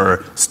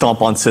or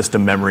stomp on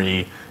system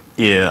memory.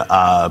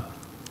 Trinity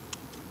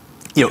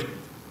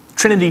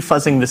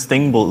fuzzing this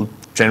thing will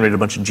generate a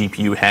bunch of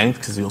GPU hangs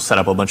because you'll set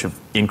up a bunch of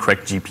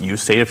incorrect GPU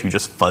state if you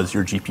just fuzz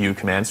your GPU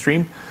command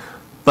stream.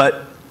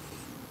 But,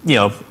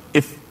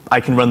 if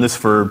I can run this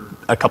for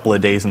a couple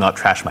of days and not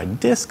trash my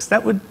disks,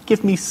 that would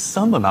give me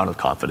some amount of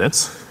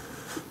confidence.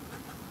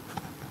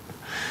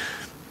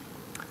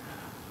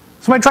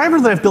 So my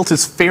driver that I've built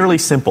is fairly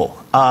simple.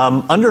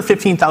 Under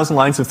 15,000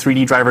 lines of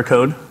 3D driver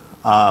code,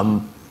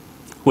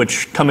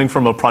 which coming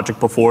from a project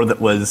before that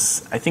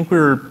was, I think we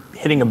were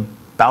hitting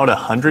about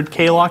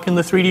 100K lock in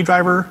the 3D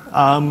driver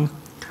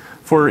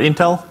for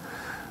Intel.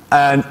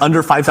 And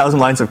under 5,000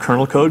 lines of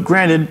kernel code.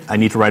 Granted, I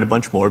need to write a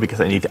bunch more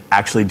because I need to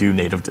actually do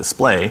native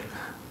display.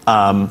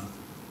 But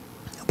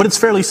it's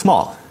fairly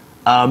small.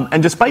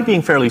 And despite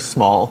being fairly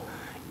small,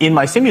 in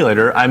my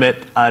simulator, I'm at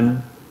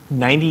a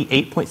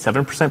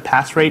 98.7%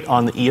 pass rate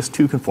on the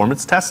ES2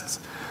 conformance tests.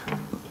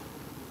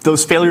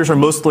 Those failures are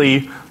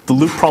mostly the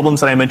loop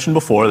problems that I mentioned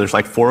before. There's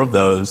like 4 of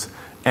those.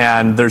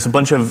 And there's a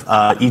bunch of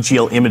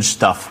EGL image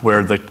stuff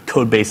where the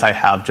code base I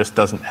have just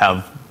doesn't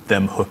have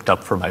them hooked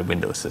up for my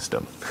Windows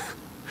system.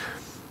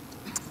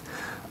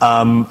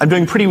 I'm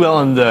doing pretty well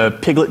on the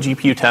Piglet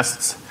GPU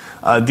tests.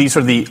 These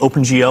are the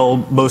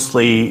OpenGL,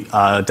 mostly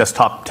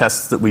desktop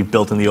tests that we've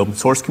built in the open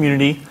source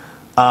community.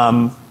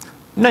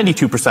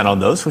 92% on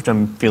those, which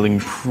I'm feeling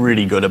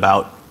pretty good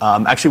about.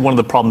 Actually, one of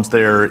the problems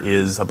there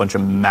is a bunch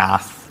of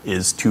math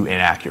is too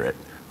inaccurate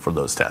for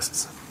those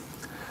tests.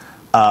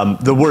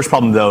 The worst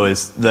problem, though,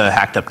 is the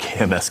hacked up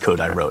KMS code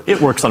I wrote.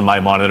 It works on my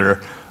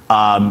monitor.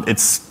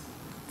 It's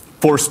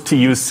forced to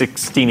use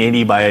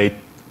 1680 by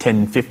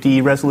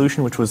 1050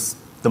 resolution, which was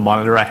the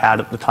monitor I had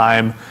at the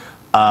time.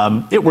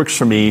 It works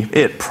for me.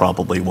 It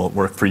probably won't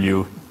work for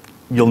you.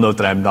 You'll note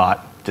that I'm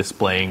not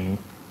displaying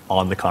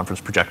on the conference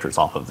projectors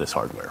off of this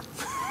hardware.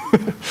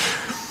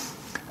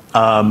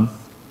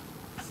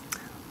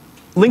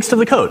 Links to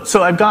the code.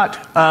 So I've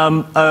got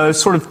a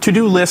sort of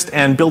to-do list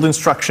and build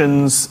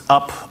instructions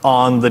up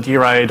on the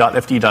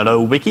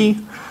dri.fd.o wiki.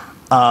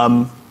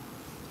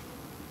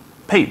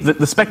 Hey,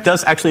 the spec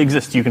does actually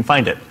exist. You can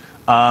find it.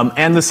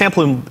 And the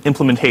sample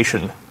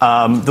implementation.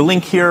 The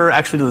link here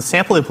actually to the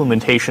sample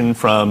implementation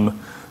from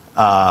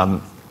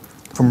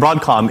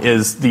Broadcom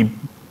is the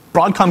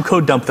Broadcom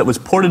code dump that was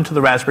ported to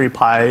the Raspberry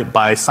Pi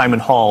by Simon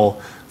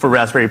Hall for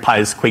Raspberry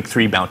Pi's Quake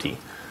 3 bounty.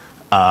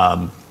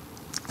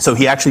 So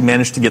he actually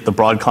managed to get the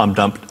Broadcom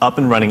dump up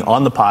and running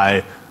on the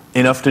Pi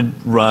enough to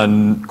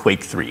run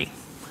Quake 3.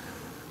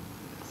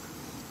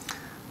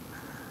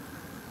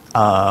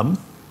 I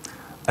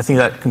think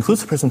that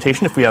concludes the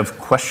presentation. If we have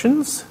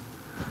questions.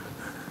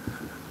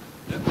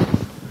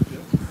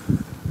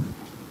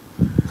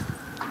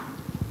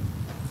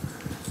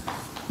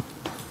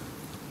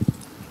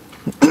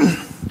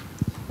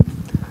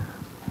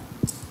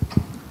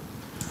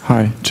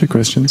 Hi, two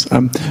questions.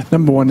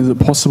 Number one, is it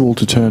possible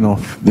to turn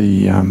off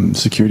the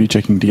security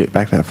checking to get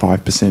back that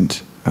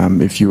 5%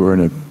 if you were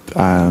in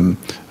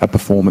a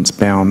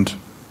performance-bound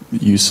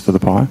use for the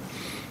Pi?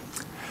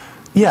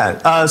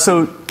 Yeah,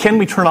 so can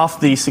we turn off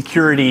the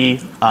security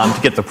to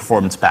get the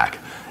performance back?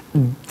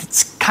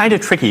 It's kind of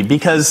tricky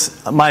because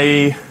how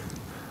do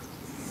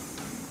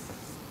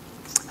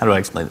I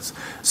explain this?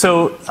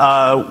 So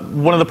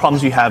one of the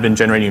problems you have in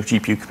generating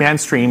GPU command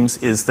streams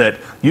is that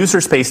user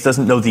space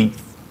doesn't know the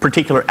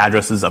particular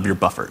addresses of your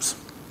buffers.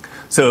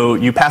 So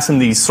you pass in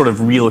these sort of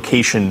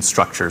relocation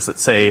structures that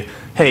say,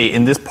 hey,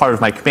 in this part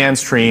of my command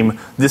stream,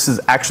 this is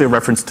actually a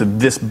reference to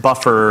this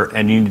buffer,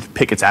 and you need to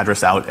pick its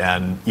address out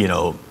and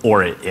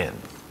OR it in.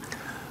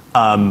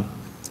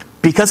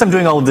 Because I'm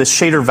doing all of this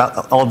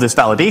all of this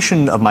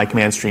validation of my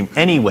command stream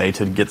anyway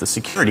to get the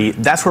security,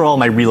 that's where all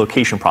my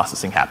relocation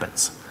processing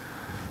happens.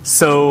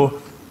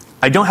 So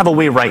I don't have a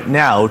way right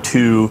now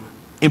to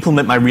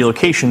implement my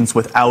relocations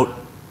without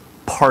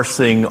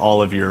parsing all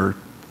of your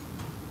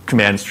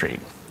command stream.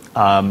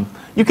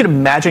 You could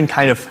imagine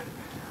kind of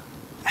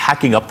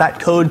hacking up that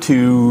code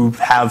to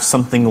have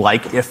something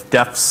like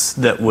if-defs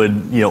that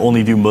would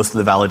only do most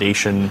of the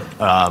validation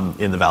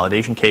in the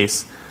validation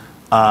case.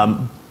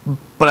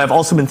 But I've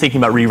also been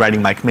thinking about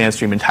rewriting my command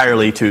stream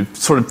entirely to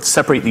sort of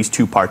separate these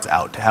two parts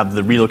out, to have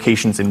the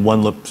relocations in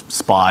one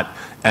spot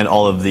and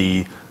all of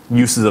the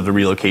uses of the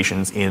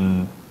relocations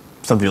in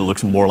something that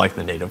looks more like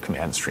the native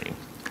command stream.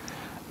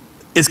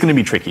 It's going to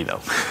be tricky, though.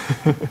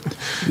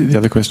 The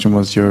other question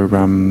was your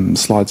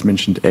slides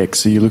mentioned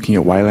X. Are you looking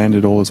at Wayland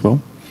at all as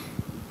well?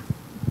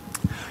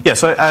 Yeah,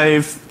 so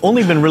I've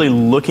only been really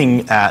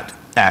looking at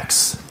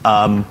X.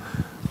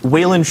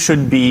 Wayland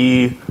should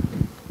be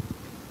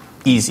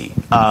easy.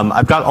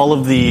 I've got all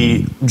of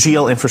the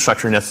GL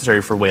infrastructure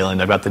necessary for Wayland.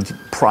 I've got the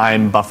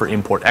prime buffer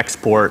import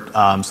export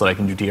so that I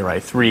can do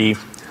DRI3.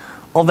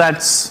 All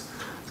that's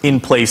in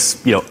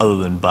place, other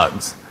than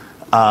bugs.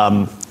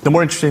 The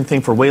more interesting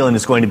thing for Wayland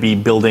is going to be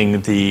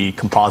building the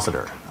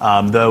compositor.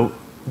 Though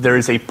there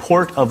is a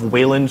port of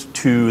Wayland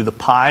to the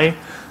Pi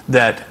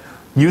that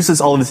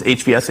uses all of this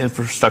HVS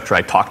infrastructure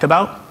I talked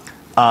about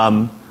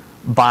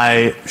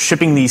by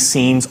shipping these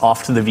scenes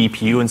off to the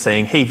VPU and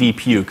saying, hey,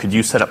 VPU, could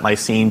you set up my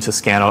scene to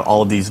scan out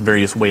all of these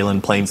various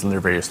Wayland planes in their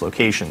various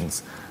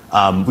locations?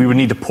 We would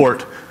need to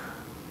port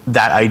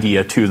that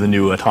idea to the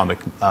new atomic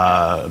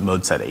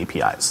mode set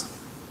APIs.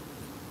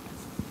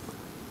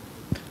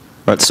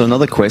 Right, so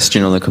another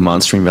question on the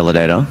command stream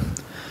validator.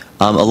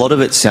 A lot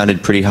of it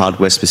sounded pretty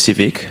hardware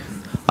specific.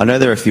 I know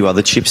there are a few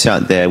other chips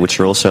out there which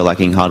are also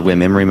lacking hardware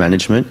memory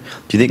management.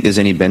 Do you think there's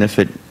any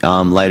benefit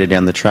later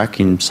down the track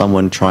in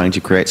someone trying to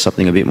create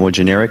something a bit more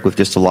generic with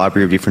just a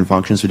library of different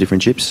functions for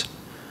different chips?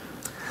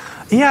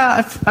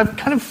 Yeah, I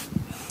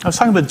was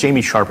talking with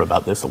Jamie Sharp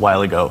about this a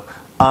while ago.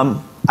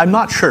 I'm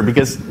not sure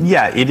because,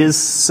 yeah, it is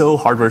so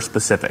hardware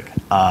specific.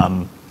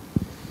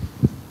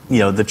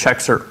 The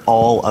checks are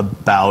all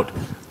about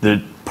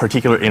the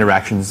particular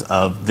interactions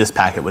of this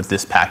packet with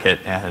this packet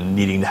and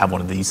needing to have one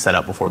of these set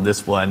up before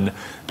this one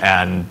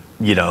and,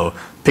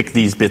 pick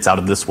these bits out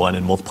of this one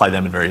and multiply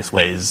them in various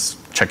ways,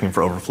 checking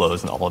for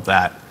overflows and all of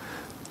that.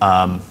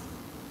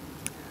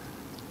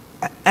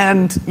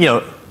 And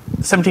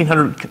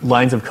 1,700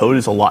 lines of code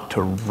is a lot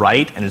to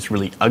write and it's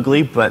really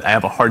ugly, but I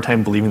have a hard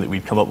time believing that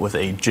we'd come up with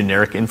a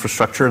generic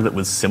infrastructure that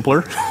was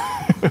simpler.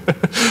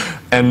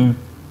 And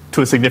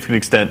to a significant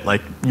extent,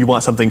 like you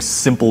want something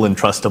simple and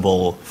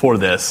trustable for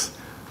this.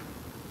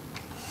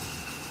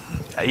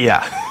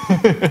 Yeah.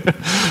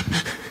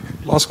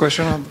 Last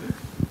question.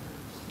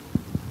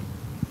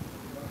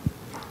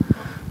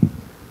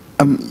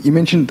 You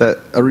mentioned that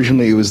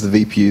originally it was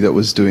the VPU that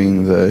was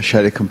doing the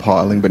shader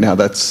compiling, but now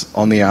that's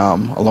on the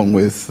ARM along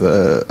with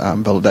the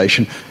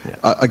validation.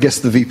 Yeah. I guess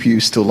the VPU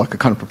is still like a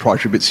kind of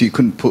proprietary bit, so you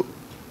couldn't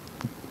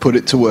put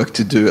it to work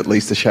to do at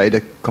least the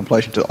shader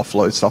compilation to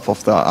offload stuff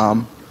off the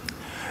ARM.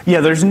 Yeah,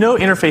 there's no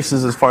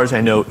interfaces, as far as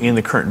I know, in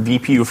the current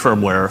VPU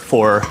firmware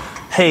for,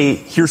 hey,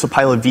 here's a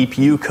pile of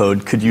VPU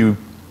code, could you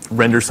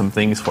render some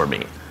things for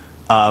me?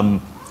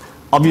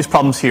 Obvious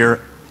problems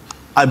here.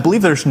 I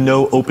believe there's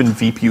no open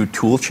VPU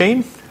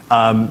toolchain.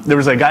 There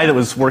was a guy that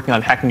was working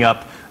on hacking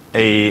up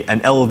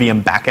an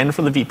LLVM backend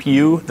for the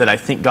VPU that I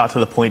think got to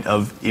the point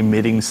of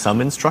emitting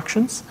some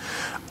instructions.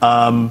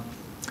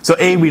 So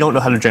A, we don't know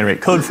how to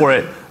generate code for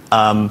it.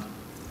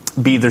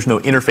 B, there's no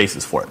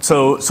interfaces for it.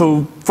 So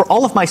for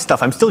all of my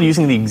stuff, I'm still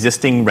using the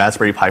existing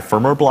Raspberry Pi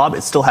firmware blob.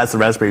 It still has the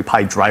Raspberry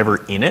Pi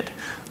driver in it.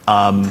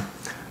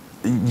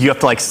 You have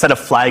to like set a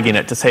flag in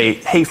it to say,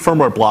 hey,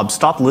 firmware blob,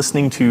 stop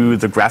listening to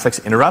the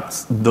graphics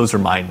interrupts. Those are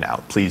mine now.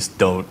 Please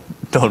don't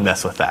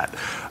mess with that.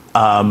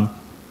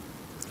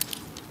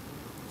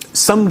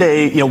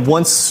 Someday,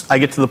 once I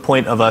get to the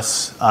point of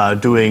us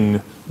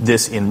doing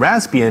this in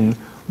Raspbian,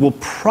 we'll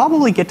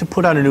probably get to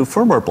put out a new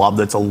firmware blob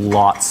that's a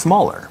lot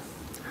smaller.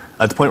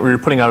 At the point where you're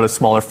putting out a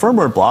smaller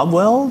firmware blob,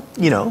 well,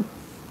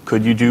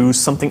 could you do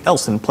something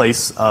else in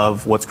place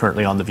of what's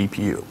currently on the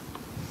VPU?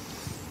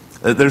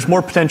 There's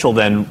more potential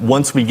than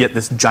once we get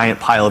this giant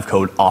pile of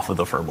code off of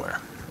the firmware.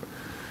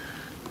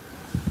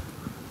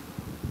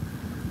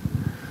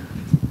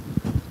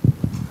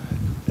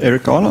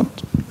 Eric Arnold.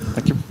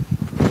 Thank you.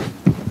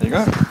 There you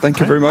go. Thank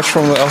you very much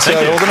from the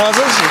LCA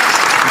organisers.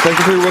 Thank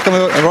you for your work on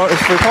the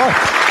Raspberry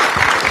Pi.